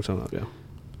want to bring something up, yeah.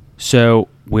 So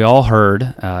we all heard,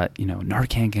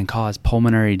 Narcan can cause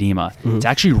pulmonary edema. Mm-hmm. It's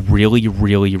actually really,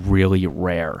 really, really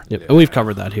rare. Yep. And we've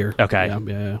covered that here. Okay. Yeah.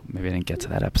 Maybe I didn't get to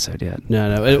that episode yet.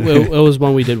 No. It was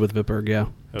one we did with Vipberg, yeah.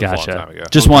 It was a long time Gotcha. ago.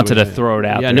 Just wanted to throw it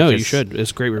out Yeah, there. no, you should.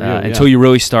 It's a great review. Until you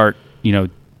really start,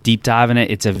 deep diving it,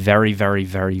 it's a very, very,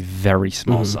 very, very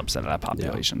small subset of that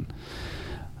population.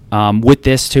 Yeah. With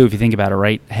this, too, if you think about it,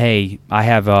 right? Hey, I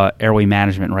have airway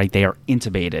management, right? They are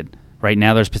intubated. Right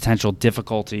now, there's potential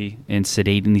difficulty in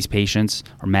sedating these patients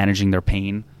or managing their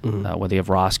pain, whether they have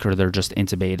ROSC or they're just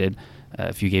intubated.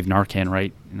 If you gave Narcan,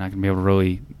 right, you're not going to be able to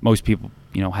really. Most people,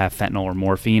 have fentanyl or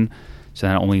morphine, so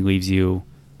that only leaves you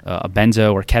a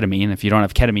benzo or ketamine. If you don't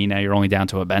have ketamine, now you're only down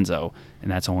to a benzo, and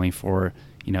that's only for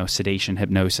sedation,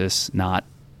 hypnosis, not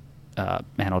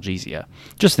analgesia.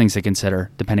 Just things to consider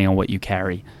depending on what you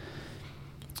carry.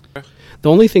 The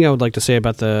only thing I would like to say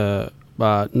about the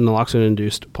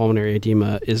naloxone-induced pulmonary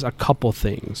edema is a couple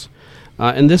things,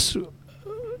 and this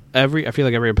I feel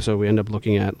like every episode we end up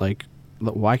looking at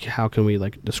how can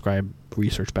we describe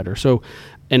research better. So,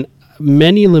 and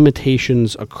many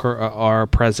limitations are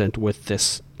present with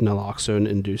this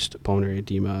naloxone-induced pulmonary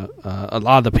edema. A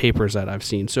lot of the papers that I've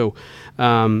seen. So,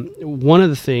 one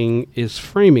of the thing is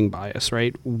framing bias.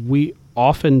 Right, we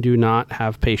often do not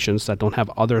have patients that don't have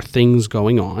other things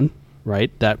going on,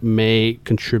 right, that may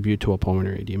contribute to a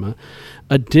pulmonary edema.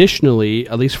 Additionally,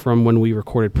 at least from when we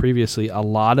recorded previously, a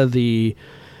lot of the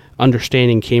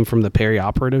understanding came from the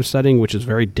perioperative setting, which is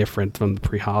very different from the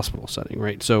pre-hospital setting,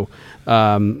 right? So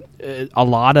a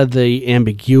lot of the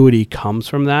ambiguity comes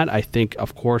from that. I think,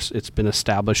 of course, it's been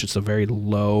established it's a very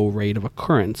low rate of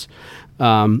occurrence.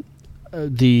 But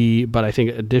I think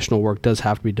additional work does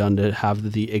have to be done to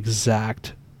have the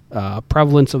exact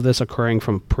prevalence of this occurring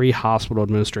from pre-hospital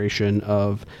administration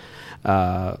of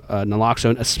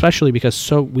naloxone, especially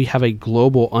because we have a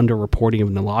global underreporting of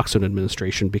naloxone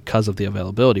administration because of the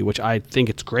availability, which I think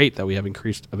it's great that we have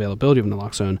increased availability of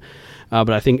naloxone.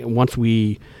 But I think once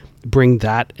we bring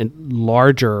that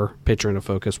larger picture into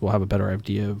focus, we'll have a better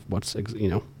idea of what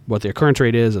the occurrence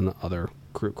rate is and the other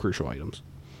crucial items.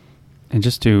 And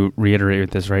just to reiterate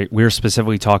with this, right, we're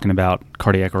specifically talking about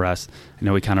cardiac arrest. I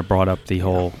know we kind of brought up the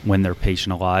whole when they're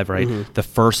patient alive, right? Mm-hmm. The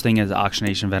first thing is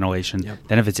oxygenation, ventilation. Yep.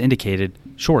 Then if it's indicated,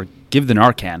 sure, give the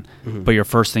Narcan. Mm-hmm. But your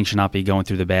first thing should not be going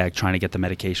through the bag trying to get the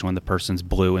medication when the person's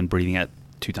blue and breathing at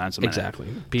 2 times a minute. Exactly.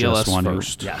 BLS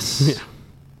first. Yes. Yeah.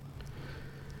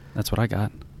 That's what I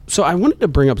got. So I wanted to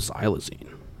bring up xylazine,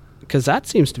 because that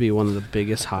seems to be one of the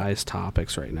biggest, highest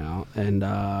topics right now. And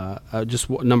just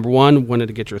number one, wanted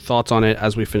to get your thoughts on it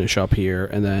as we finish up here,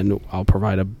 and then I'll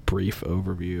provide a brief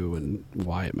overview and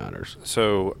why it matters.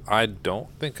 So I don't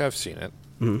think I've seen it.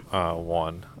 Mm-hmm.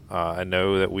 I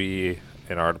know that we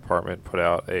in our department put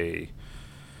out an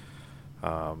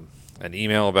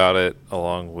email about it,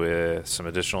 along with some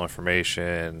additional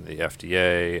information. The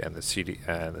FDA and the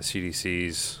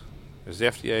CDC's. There's the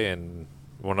FDA and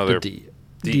one other.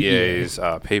 DEA's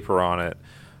paper on it.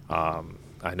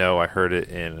 I know I heard it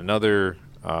in another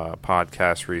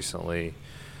podcast recently.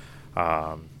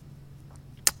 That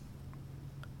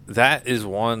is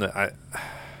one that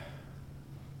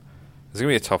it's going to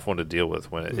be a tough one to deal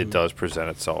with when it does present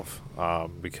itself,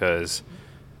 because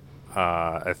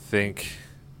I think,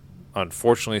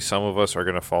 unfortunately, some of us are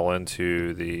going to fall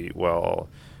into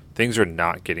things are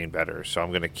not getting better, so I'm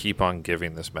going to keep on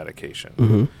giving this medication.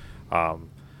 Mm-hmm.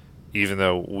 Even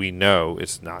though we know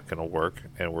it's not going to work,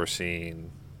 and we're seeing,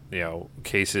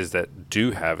 cases that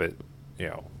do have it,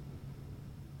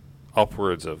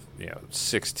 upwards of,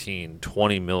 16,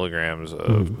 20 milligrams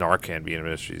of Narcan being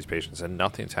administered to these patients, and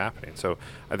nothing's happening. So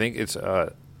I think it's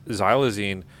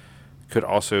xylazine could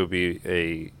also be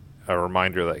a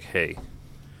reminder, like, hey,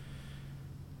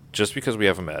 just because we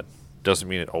have a med doesn't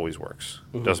mean it always works.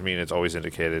 Doesn't mean it's always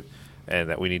indicated. And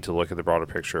that we need to look at the broader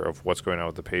picture of what's going on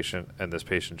with the patient, and this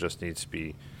patient just needs to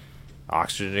be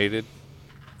oxygenated,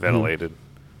 ventilated,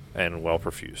 and well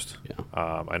perfused.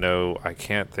 Yeah. I know I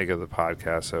can't think of the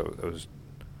podcast. I was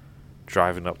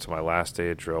driving up to my last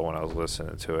day of drill when I was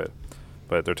listening to it,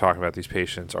 but they're talking about these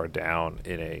patients are down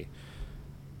in a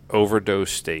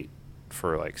overdose state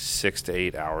for like 6 to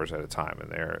 8 hours at a time,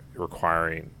 and they're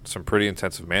requiring some pretty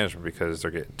intensive management because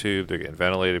they're getting tubed, they're getting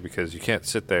ventilated, because you can't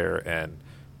sit there and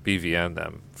BVN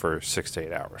them for 6 to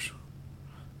 8 hours.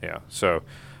 Yeah, so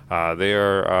they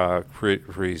are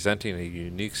presenting a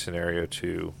unique scenario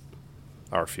to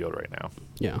our field right now.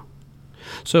 Yeah.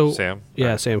 So Sam?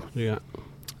 Yeah, Sam. Yeah.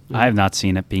 I have not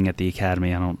seen it. Being at the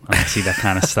academy, I don't see that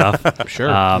kind of stuff. Sure.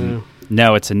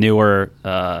 No, it's a newer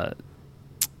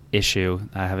issue.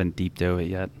 I haven't deep dove it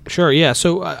yet. Sure, yeah.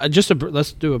 So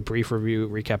let's do a brief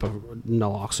recap of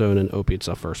naloxone and opiate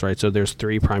stuff first, right? So there's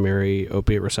 3 primary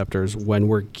opiate receptors. When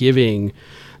we're giving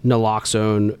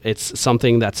naloxone, it's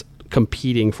something that's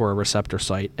competing for a receptor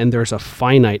site, and there's a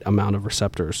finite amount of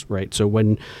receptors, right? So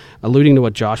when alluding to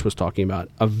what Josh was talking about,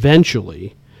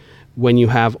 eventually, when you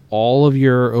have all of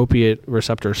your opiate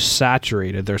receptors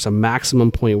saturated, there's a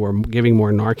maximum point where giving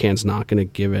more Narcan's not going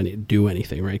to do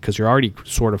anything, right? Because you're already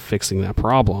sort of fixing that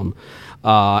problem.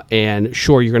 And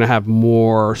sure, you're going to have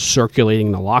more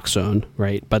circulating naloxone,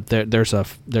 right? But there's a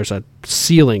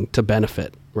ceiling to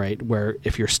benefit, right? Where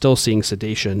if you're still seeing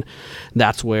sedation,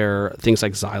 that's where things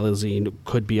like xylazine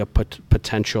could be a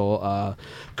potential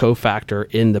cofactor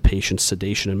in the patient's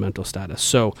sedation and mental status.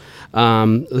 So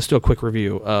let's do a quick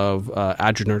review of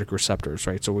adrenergic receptors,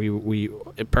 right? So we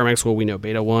at paramedic school, we know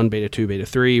beta 1, beta 2, beta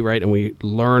 3, right? And we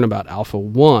learn about alpha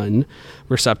 1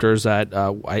 receptors that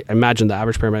I imagine the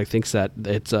average paramedic thinks that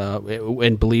it's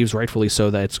and believes rightfully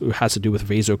so that it has to do with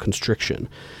vasoconstriction.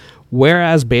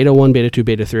 Whereas beta 1, beta 2,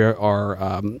 beta 3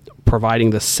 are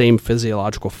providing the same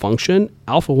physiological function,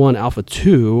 alpha 1, alpha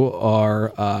 2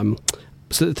 are,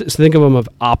 so think of them as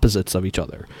opposites of each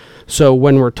other. So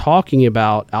when we're talking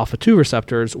about alpha 2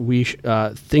 receptors, we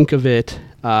think of it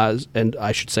as, and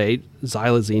I should say,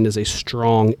 xylazine is a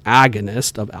strong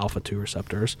agonist of alpha 2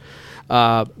 receptors.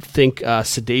 Think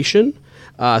sedation.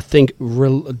 Think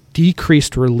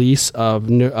decreased release of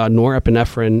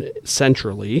norepinephrine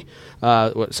centrally,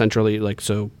 central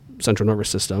nervous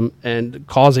system, and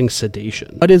causing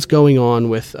sedation. What is going on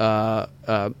with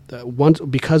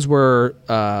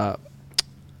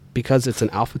because it's an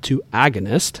alpha 2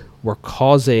 agonist, we're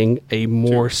causing a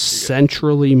more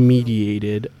centrally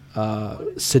mediated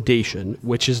sedation,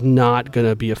 which is not going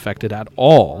to be affected at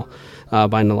all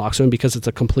by naloxone because it's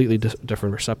a completely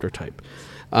different receptor type.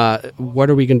 What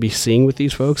are we going to be seeing with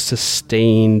these folks?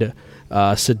 Sustained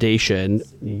sedation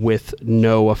with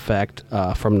no effect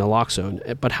from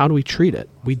naloxone. But how do we treat it?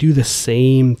 We do the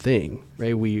same thing,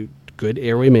 right? Good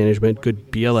airway management,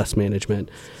 good BLS management,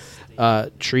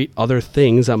 treat other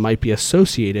things that might be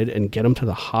associated and get them to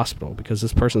the hospital because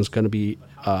this person is going to be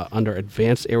under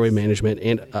advanced airway management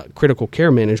and critical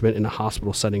care management in a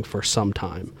hospital setting for some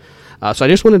time. So I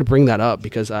just wanted to bring that up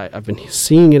because I've been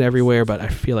seeing it everywhere, but I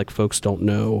feel like folks don't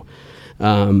know,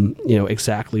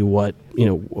 exactly what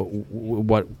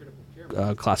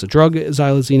class of drug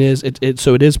xylazine is.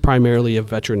 So it is primarily a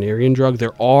veterinarian drug.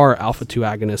 There are alpha 2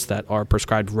 agonists that are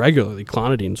prescribed regularly.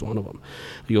 Clonidine is one of them.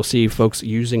 You'll see folks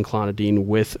using clonidine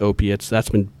with opiates. That's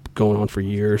been going on for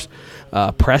years.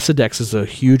 Precedex is a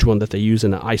huge one that they use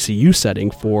in an ICU setting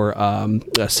for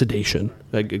sedation,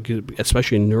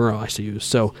 especially in neuro ICUs.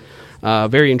 So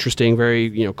very interesting,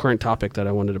 very current topic that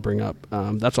I wanted to bring up.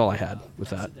 That's all I had with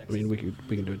that. I mean, we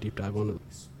can do a deep dive on it.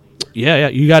 Yeah.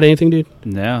 You got anything, dude?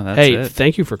 No, that's it. Hey,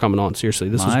 thank you for coming on. Seriously,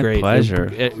 this was great. My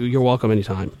pleasure. You're welcome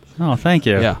anytime. Oh, thank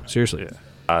you. Yeah, seriously.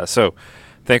 Yeah. So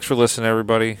thanks for listening,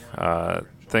 everybody.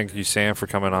 Thank you, Sam, for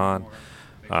coming on.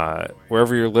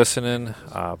 Wherever you're listening,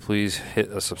 please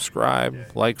hit a subscribe,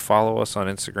 follow us on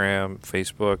Instagram,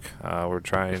 Facebook. We're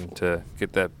trying to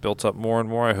get that built up more and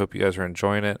more. I hope you guys are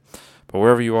enjoying it. But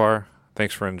wherever you are,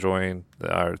 thanks for enjoying.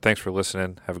 Thanks for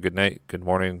listening. Have a good night, good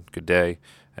morning, good day,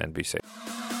 and be safe.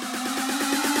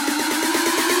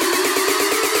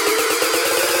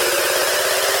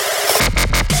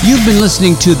 You've been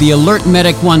listening to the Alert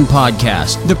Medic 1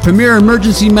 podcast, the premier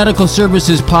emergency medical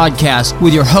services podcast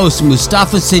with your hosts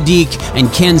Mustafa Siddiq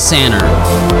and Ken Sanner.